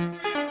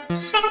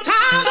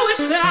 Sometimes I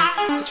wish that I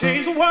could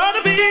change the world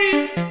to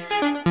be,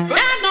 but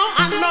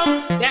I know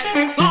that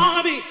it's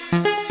gonna be.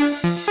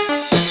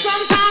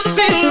 Sometimes I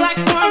feel like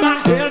throwing my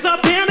hands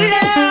up in the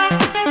air,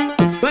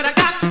 but I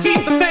got to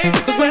keep the faith,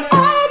 'cause we're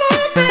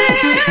almost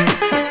there.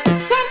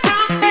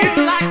 Sometimes I feel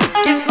like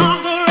it gets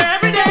longer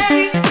every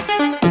day,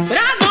 but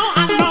I know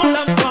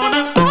love's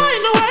gonna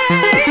find a way.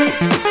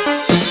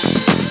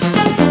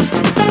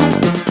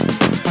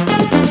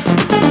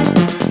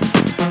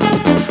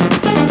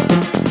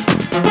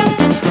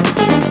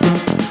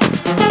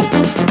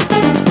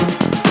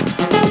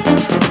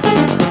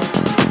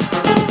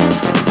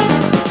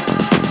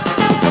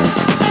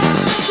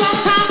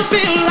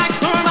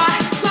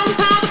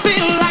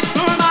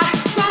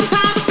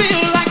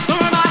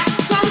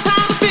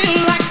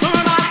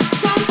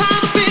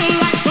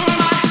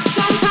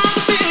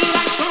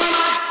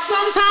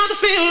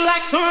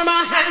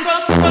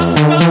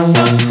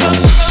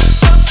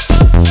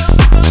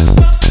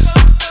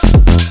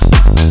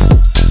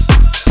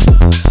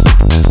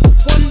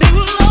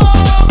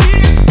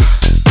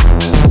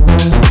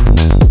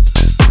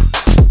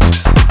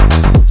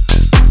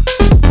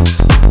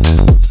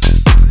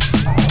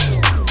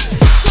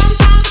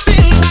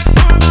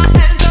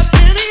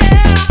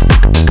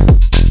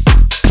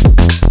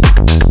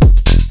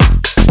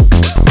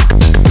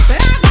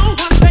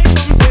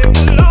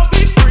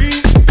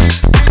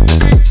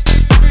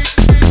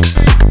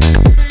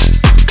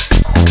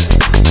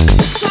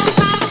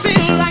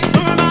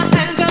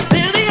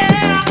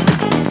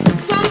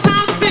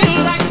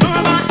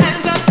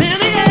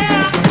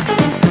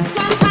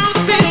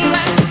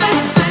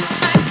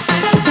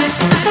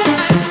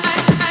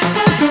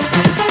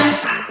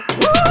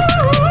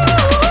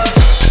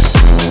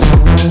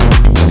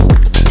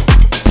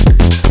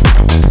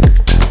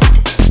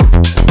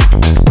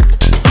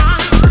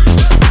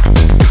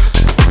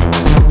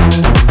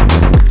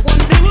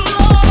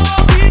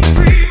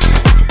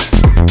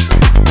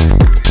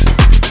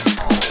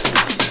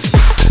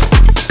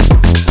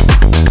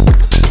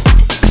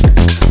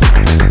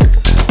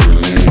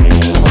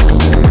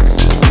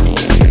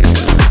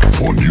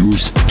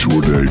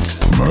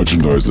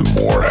 Merchandise and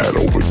more, head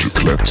over to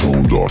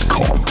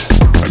Claptone.com.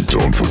 And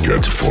don't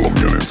forget to follow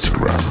me on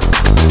Instagram.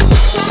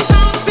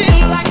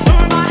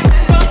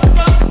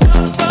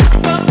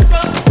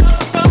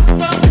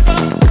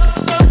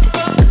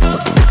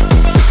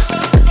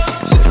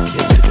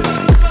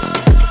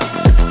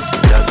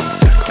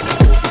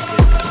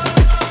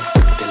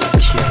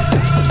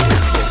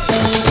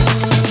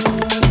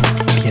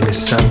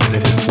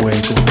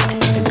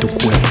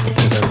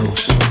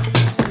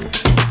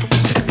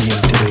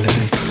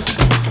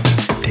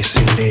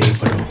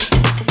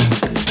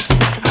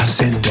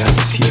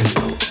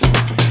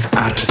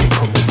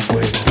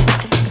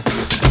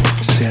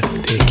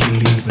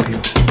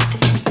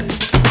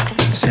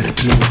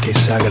 serpiente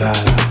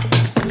sagrada,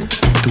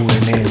 tu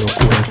veneno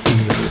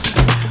curativo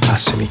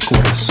hace mi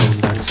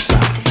corazón danzar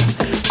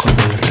con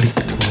el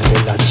ritmo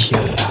de la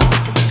tierra.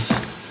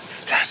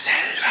 La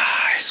selva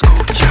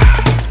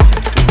escucha.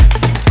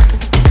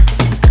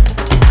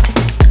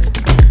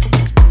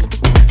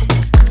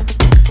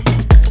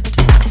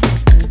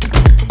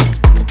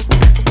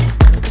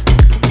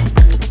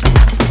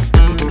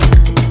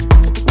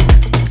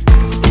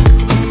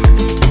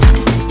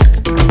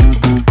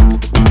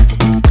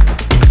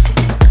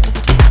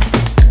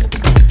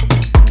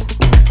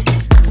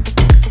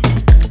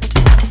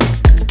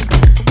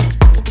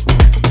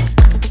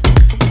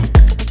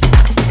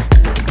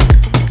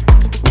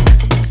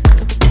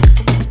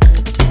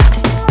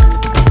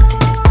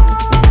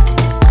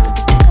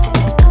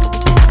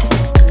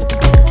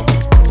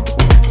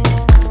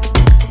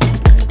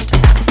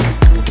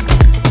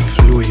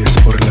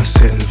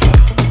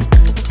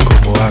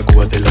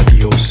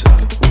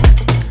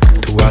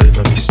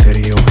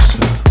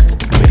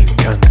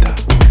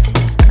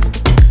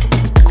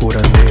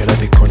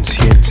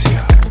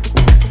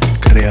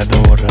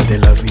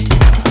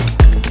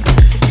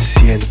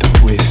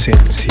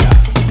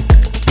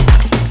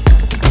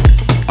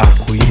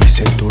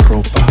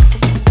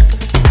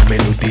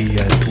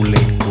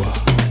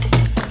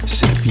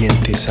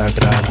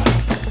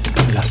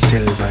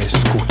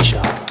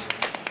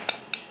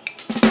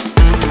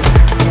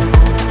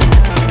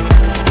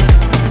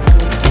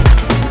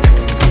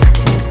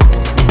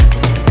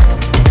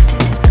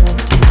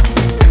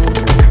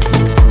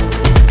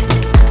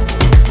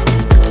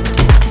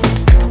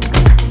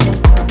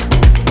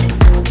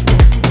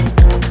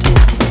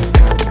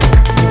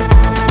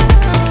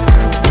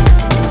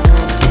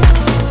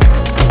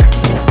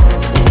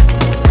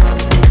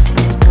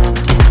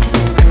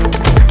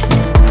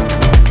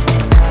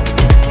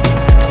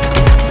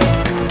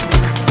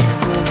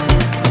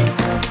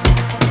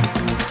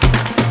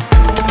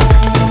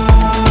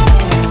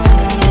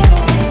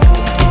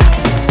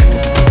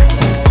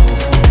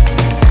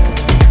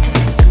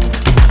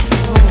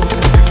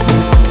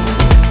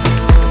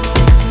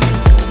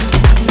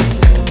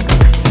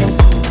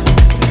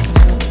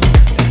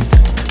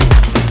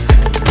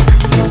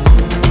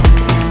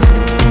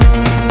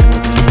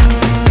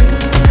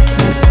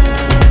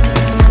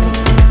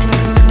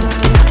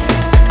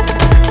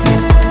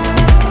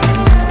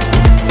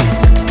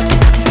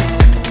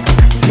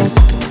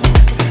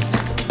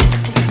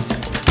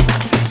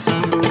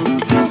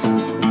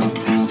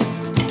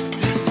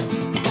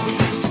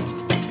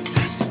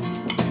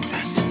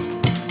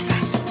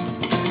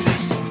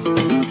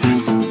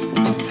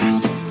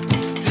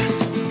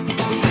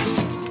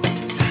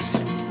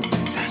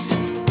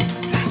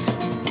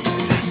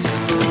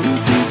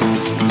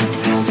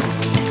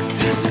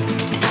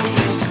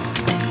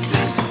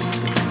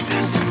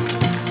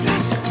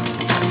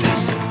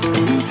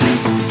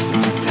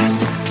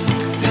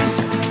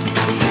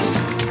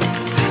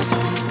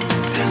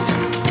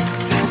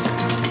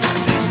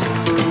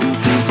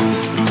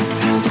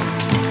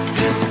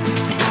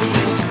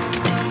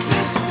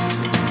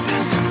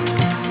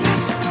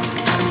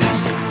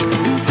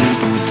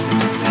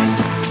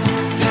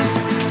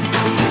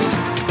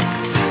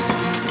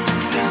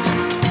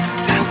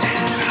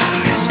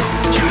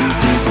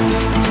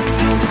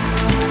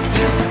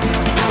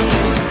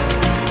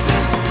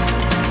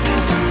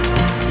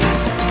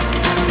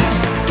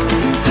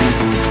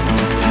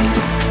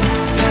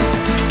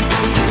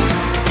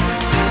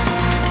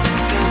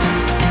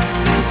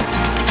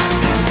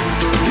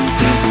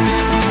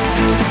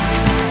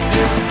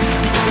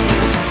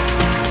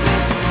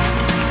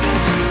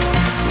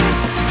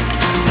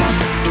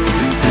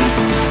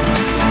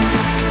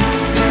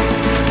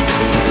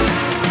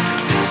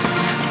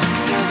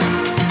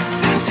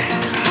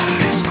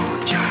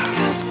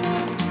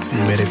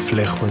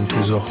 reflejo en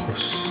tus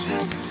ojos,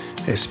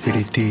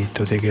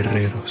 espiritito de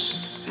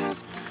guerreros,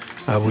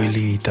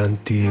 abuelita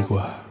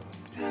antigua,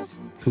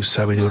 tu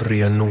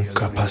sabiduría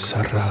nunca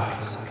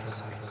pasará.